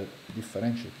by the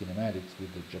differential kinematics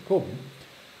with the Jacobian,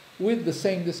 with the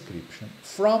same description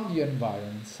from the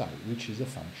environment side, which is a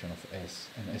function of S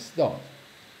and S dot.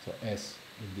 So S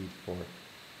indeed for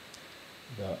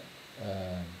the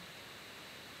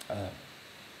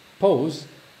pose,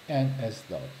 and S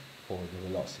dot for the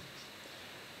velocities.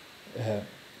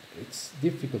 It's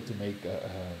difficult to make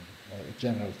a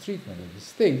general treatment at this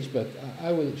stage, but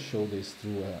I will show this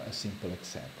through a simple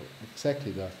example,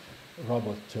 exactly the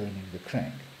robot turning the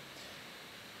crank.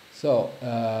 So,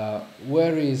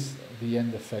 where is the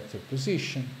end effector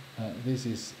position? This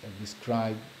is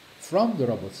described from the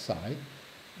robot side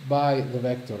by the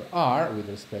vector r with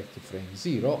respect to frame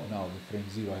 0. Now the frame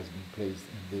 0 has been placed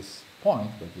in this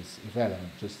point, but it's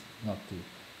irrelevant, just not to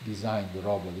design the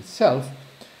robot itself.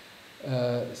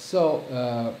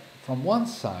 From one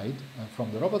side,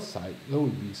 from the robot side, there will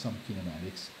be some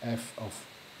kinematics f of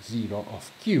 0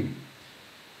 of q.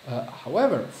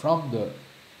 However, from the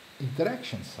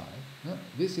interaction side,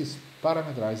 this is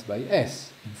parameterized by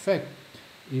s. In fact,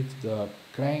 if the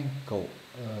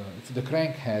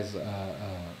crank has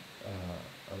a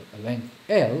length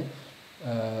L,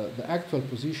 the actual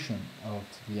position of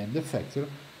the end effector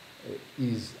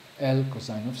is L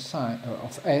cosine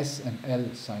of S and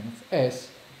L sine of S,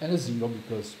 and a 0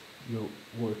 because you're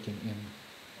working in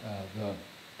the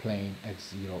plane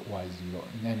x0, y0.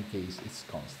 In any case, it's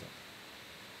constant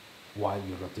while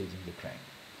you're rotating the crank.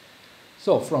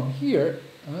 So from here,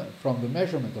 from the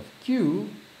measurement of Q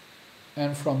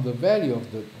and from the value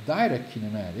of the direct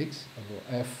kinematics,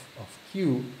 f of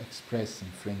Q expressed in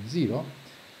frame 0,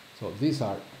 so these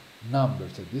are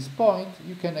numbers at this point,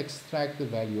 you can extract the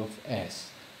value of S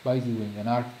by doing an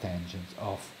arctangent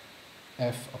of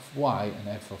f of y and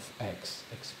f of x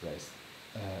expressed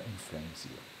in frame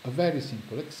 0. A very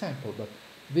simple example, but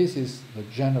this is the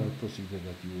general procedure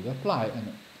that you would apply,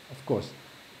 and of course,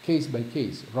 case by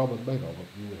case, robot by robot,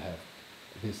 you will have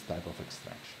this type of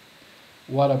extraction.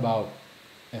 What about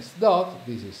S dot.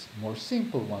 This is more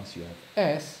simple once you have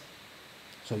S.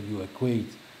 So you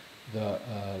equate the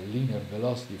linear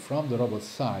velocity from the robot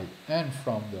side and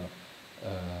from the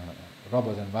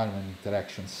robot environment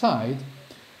interaction side.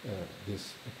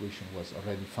 This equation was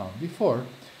already found before.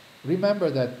 Remember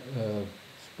that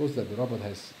suppose that the robot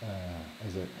has,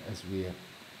 as we have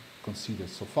considered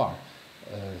so far,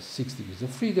 6 degrees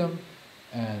of freedom,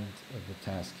 and the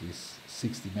task is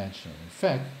 6-dimensional in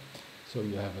fact. So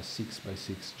you have a 6 by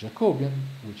 6 Jacobian,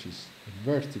 which is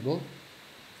invertible,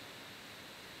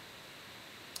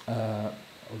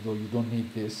 although you don't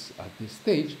need this at this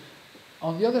stage.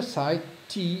 On the other side,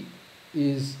 T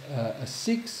is a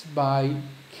 6 by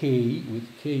K, with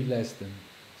K less than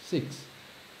 6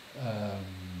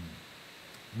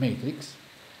 matrix.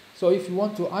 So if you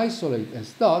want to isolate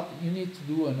S dot, you need to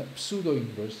do a pseudo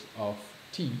inverse of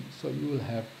T. So you will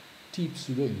have T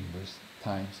pseudo inverse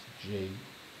times J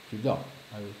Q dot.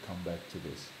 I will come back to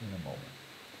this in a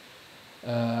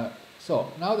moment.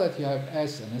 So now that you have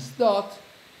S and S dot,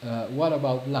 what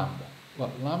about lambda?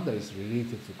 Well, lambda is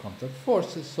related to contact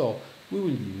forces, so we will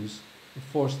use the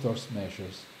force torque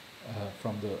measures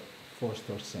from the force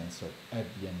torque sensor at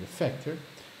the end effector.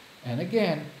 And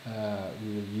again,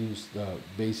 we will use the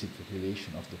basic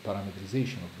relation of the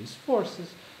parametrization of these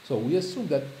forces. So we assume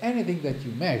that anything that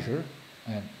you measure,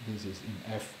 and this is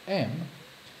in Fm,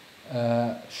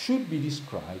 should be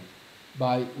described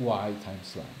by y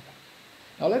times lambda.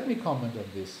 Now let me comment on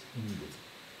this immediately.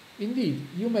 Indeed,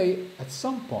 you may at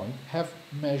some point have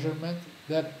measurements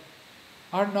that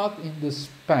are not in the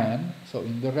span, so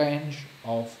in the range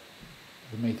of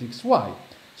the matrix Y,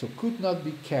 so could not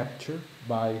be captured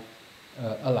by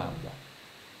a lambda.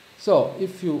 So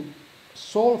if you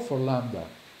solve for lambda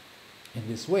in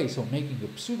this way, so making the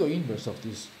pseudo inverse of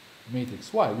this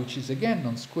matrix Y, which is again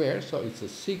non-square, so it's a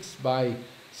 6 by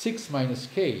 6 minus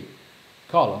k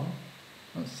column,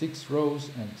 6 rows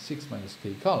and 6 minus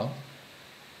k columns.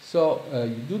 So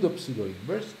you do the pseudo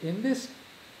inverse. In this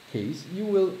case, you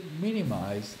will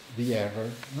minimize the error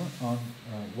on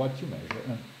what you measure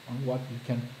and on what you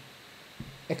can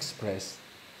express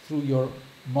through your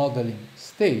modeling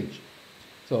stage.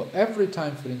 So every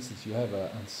time, for instance, you have an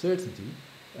uncertainty,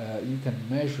 you can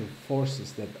measure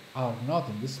forces that are not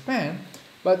in the span,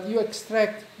 but you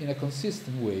extract in a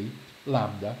consistent way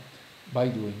lambda by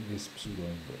doing this pseudo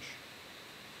inversion.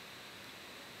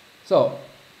 So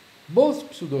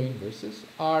both pseudo inverses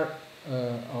are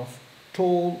of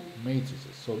tall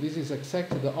matrices. So this is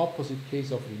exactly the opposite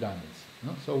case of redundancy.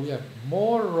 No? So we have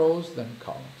more rows than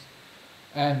columns.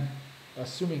 And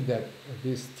assuming that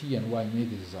these T and Y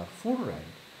matrices are full rank,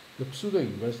 the pseudo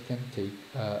inverse can take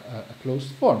a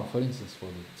closed form. For instance, for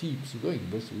the T pseudo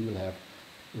inverse, we will have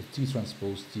the T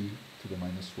transpose T to the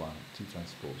minus 1 T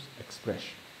transpose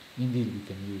expression. Indeed, we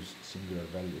can use singular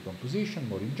value decomposition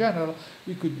more in general.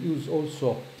 We could use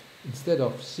also, instead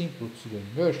of simple pseudo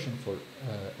inversion for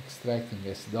extracting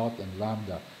S dot and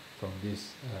lambda from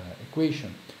this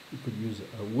equation, we could use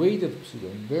a weighted pseudo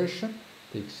inversion,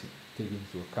 take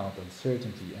into account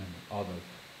uncertainty and other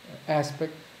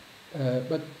aspects.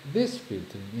 But this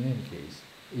filtering, in any case,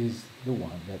 is the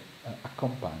one that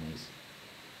accompanies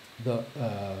the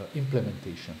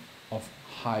implementation of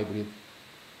hybrid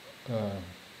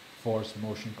force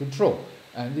motion control.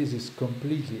 And this is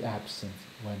completely absent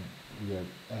when we are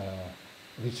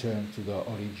returned to the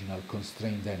original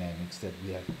constraint dynamics that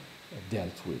we have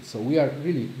dealt with. So we are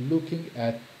really looking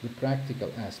at the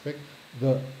practical aspect,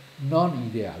 the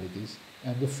non-idealities,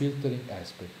 and the filtering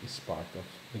aspect is part of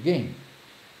the game.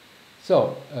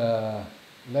 So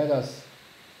let us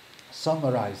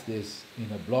summarize this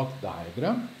in a block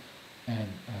diagram and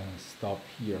stop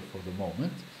here for the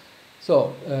moment.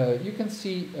 So you can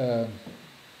see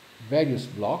various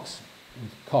blocks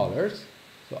with colors.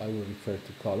 So I will refer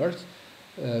to colors.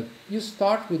 You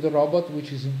start with the robot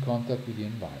which is in contact with the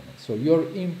environment. So your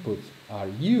inputs are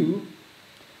you,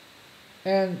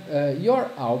 and your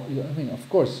output, I mean, of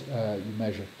course, you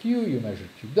measure Q, you measure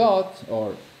Q dot,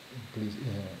 or please,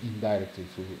 indirectly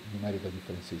through numerical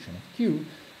differentiation of Q,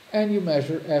 and you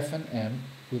measure F and M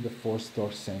with the force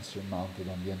torque sensor mounted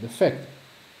on the end effector.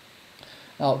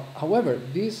 Now, however,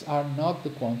 these are not the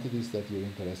quantities that you're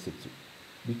interested in.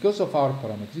 Because of our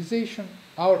parametrization,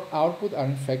 our output are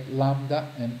in fact lambda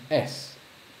and S.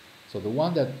 So the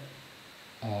one that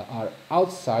are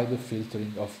outside the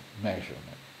filtering of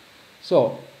measurement.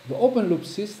 So the open loop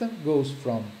system goes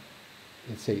from,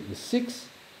 let's say, the 6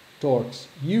 torques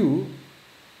U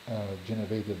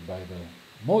generated by the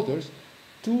motors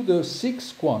to the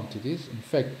 6 quantities, in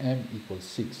fact M equals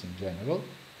 6 in general,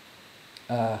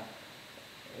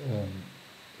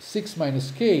 6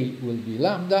 minus k will be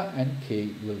lambda and k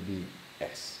will be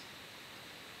s.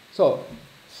 So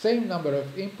same number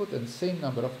of input and same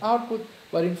number of output,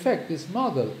 but in fact this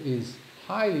model is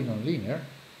highly nonlinear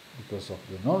because of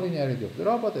the nonlinearity of the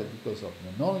robot and because of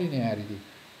the nonlinearity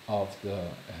of the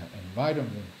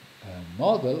environment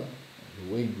model,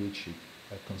 the way in which it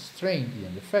constrains the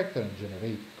end effector and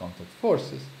generate contact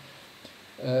forces,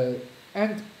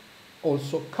 and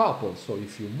also coupled. So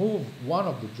if you move one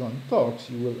of the joint torques,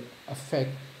 you will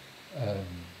affect,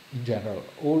 in general,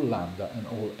 all lambda and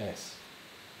all s.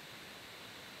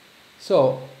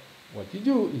 So what you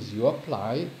do is you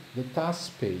apply the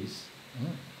task space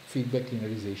feedback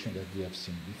linearization that we have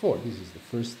seen before. This is the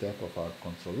first step of our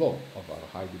control law, of our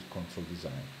hybrid control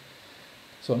design.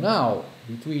 So now,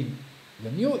 between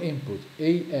the new input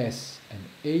AS and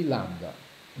A lambda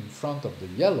in front of the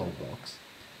yellow box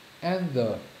and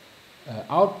the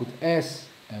output S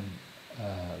and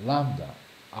lambda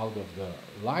out of the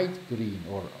light green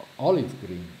or olive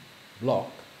green block,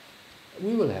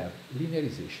 we will have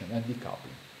linearization and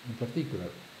decoupling. In particular,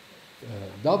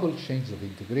 double chains of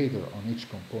integrator on each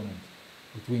component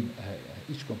between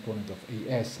each component of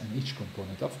AS and each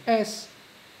component of S,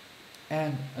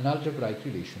 and an algebraic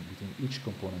relation between each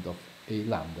component of A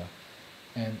lambda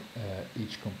and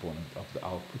each component of the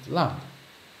output lambda.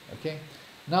 Okay?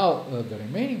 Now, the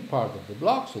remaining part of the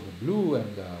block, so the blue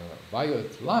and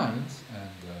violet lines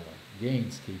and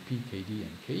gains Kp, Kd,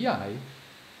 and Ki,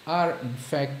 are in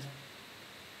fact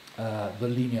the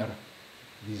linear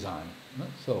design.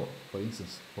 So, for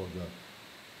instance, for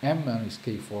the M minus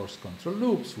K force control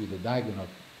loops with a diagonal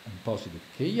and positive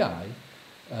Ki,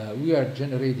 we are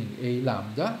generating A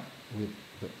lambda with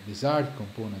the desired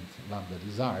component lambda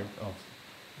desired of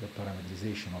the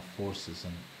parametrization of forces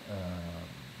and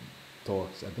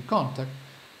torques at the contact,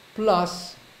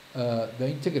 plus the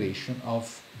integration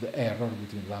of the error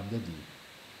between lambda d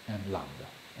and lambda.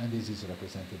 And this is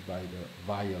represented by the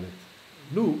violet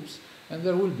loops, and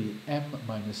there will be M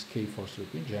minus K force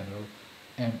loop in general.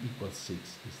 M equals 6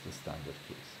 is the standard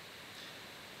case.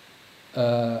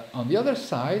 On the other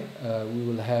side, we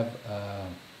will have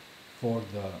for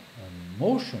the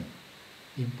motion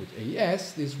input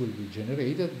AS, this will be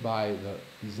generated by the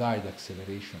desired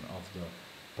acceleration of the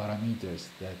parameters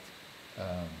that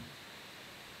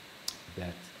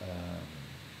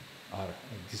are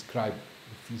describe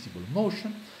the feasible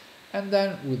motion, and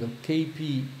then with the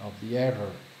Kp of the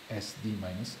error Sd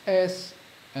minus S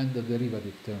and the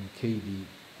derivative term Kd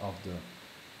of the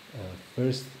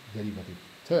first derivative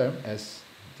term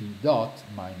Sd dot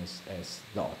minus S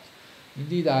dot.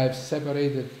 Indeed, I have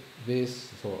separated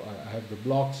this, so I have the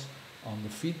blocks on the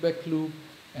feedback loop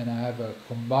and I have a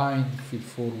combined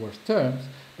feed-forward terms,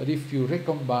 but if you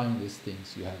recombine these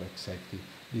things, you have exactly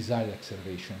desired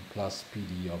acceleration plus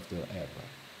PD of the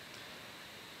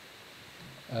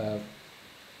error.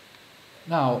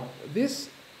 Now, this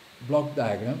block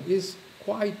diagram is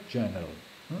quite general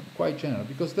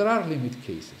because there are limit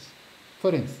cases.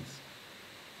 For instance,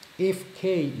 if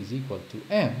K is equal to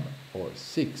M or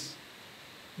 6,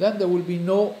 then there will be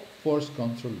no force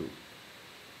control loop.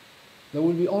 There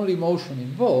will be only motion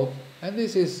involved, and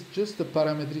this is just the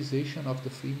parametrization of the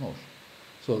free motion.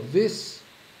 So this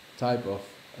type of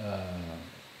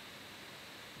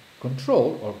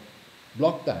control or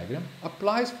block diagram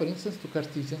applies, for instance, to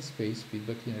Cartesian space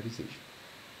feedback linearization.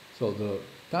 So the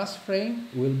task frame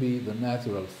will be the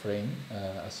natural frame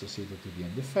associated to the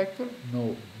end effector,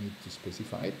 no need to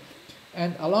specify it.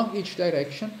 And along each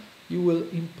direction, you will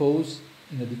impose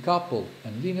in a decoupled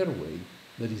and linear way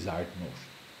the desired motion.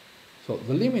 So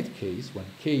the limit case, when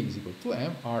K is equal to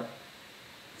M, are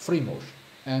free motion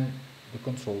and the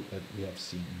control that we have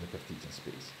seen in the Cartesian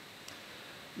space.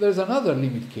 There's another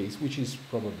limit case, which is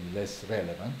probably less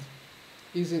relevant,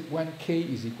 is it when K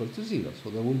is equal to 0. So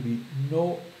there will be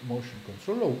no motion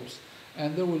control loops,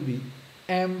 and there will be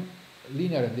M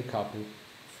linear and decoupled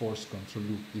force control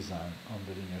loop design on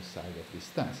the linear side of this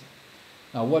task.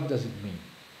 Now, what does it mean?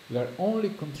 We are only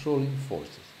controlling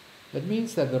forces. That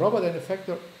means that the robot end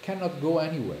effector cannot go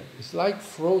anywhere. It's like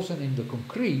frozen in the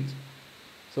concrete,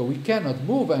 so we cannot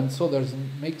move, and so there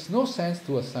makes no sense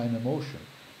to assign a motion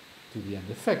to the end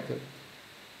effector.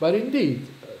 But indeed,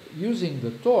 using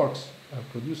the torques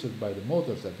produced by the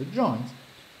motors at the joints,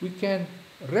 we can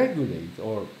regulate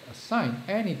or assign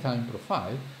any time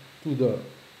profile to the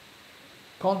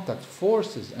contact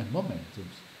forces and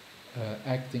momentums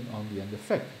acting on the end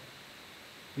effector,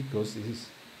 because this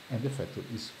end effector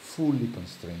is fully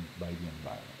constrained by the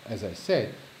environment. As I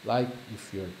said, like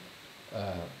if you're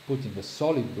putting a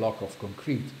solid block of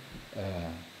concrete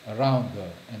around the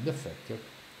end effector,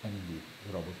 and indeed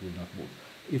the robot will not move.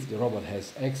 if the robot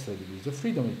has extra degrees of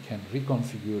freedom, it can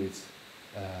reconfigure its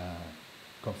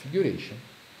configuration,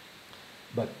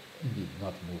 but indeed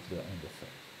not move the end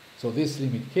effect. So this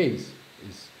limit case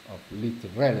is of little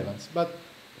relevance, but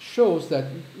shows that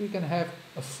we can have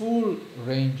a full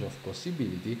range of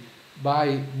possibility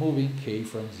by moving k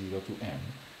from 0 to m.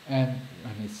 And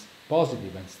when it's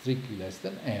positive and strictly less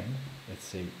than m, let's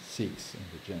say 6 in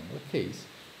the general case,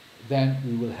 then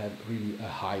we will have really a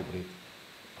hybrid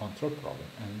control problem.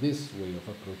 And this way of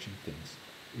approaching things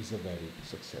is a very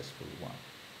successful one.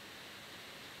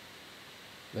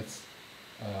 Let's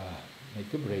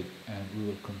make a break, and we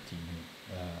will continue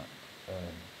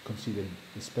considering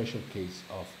the special case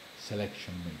of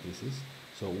selection matrices.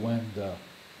 So when the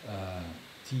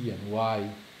T and Y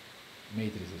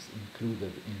matrices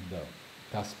included in the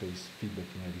task space feedback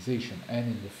linearization and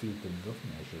in the filtering of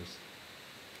measures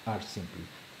are simply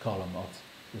columns of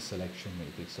the selection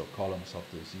matrix, so columns of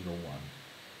the 0,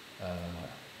 1,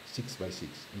 6 by 6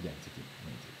 identity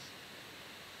matrix.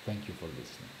 Thank you for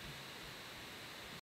listening.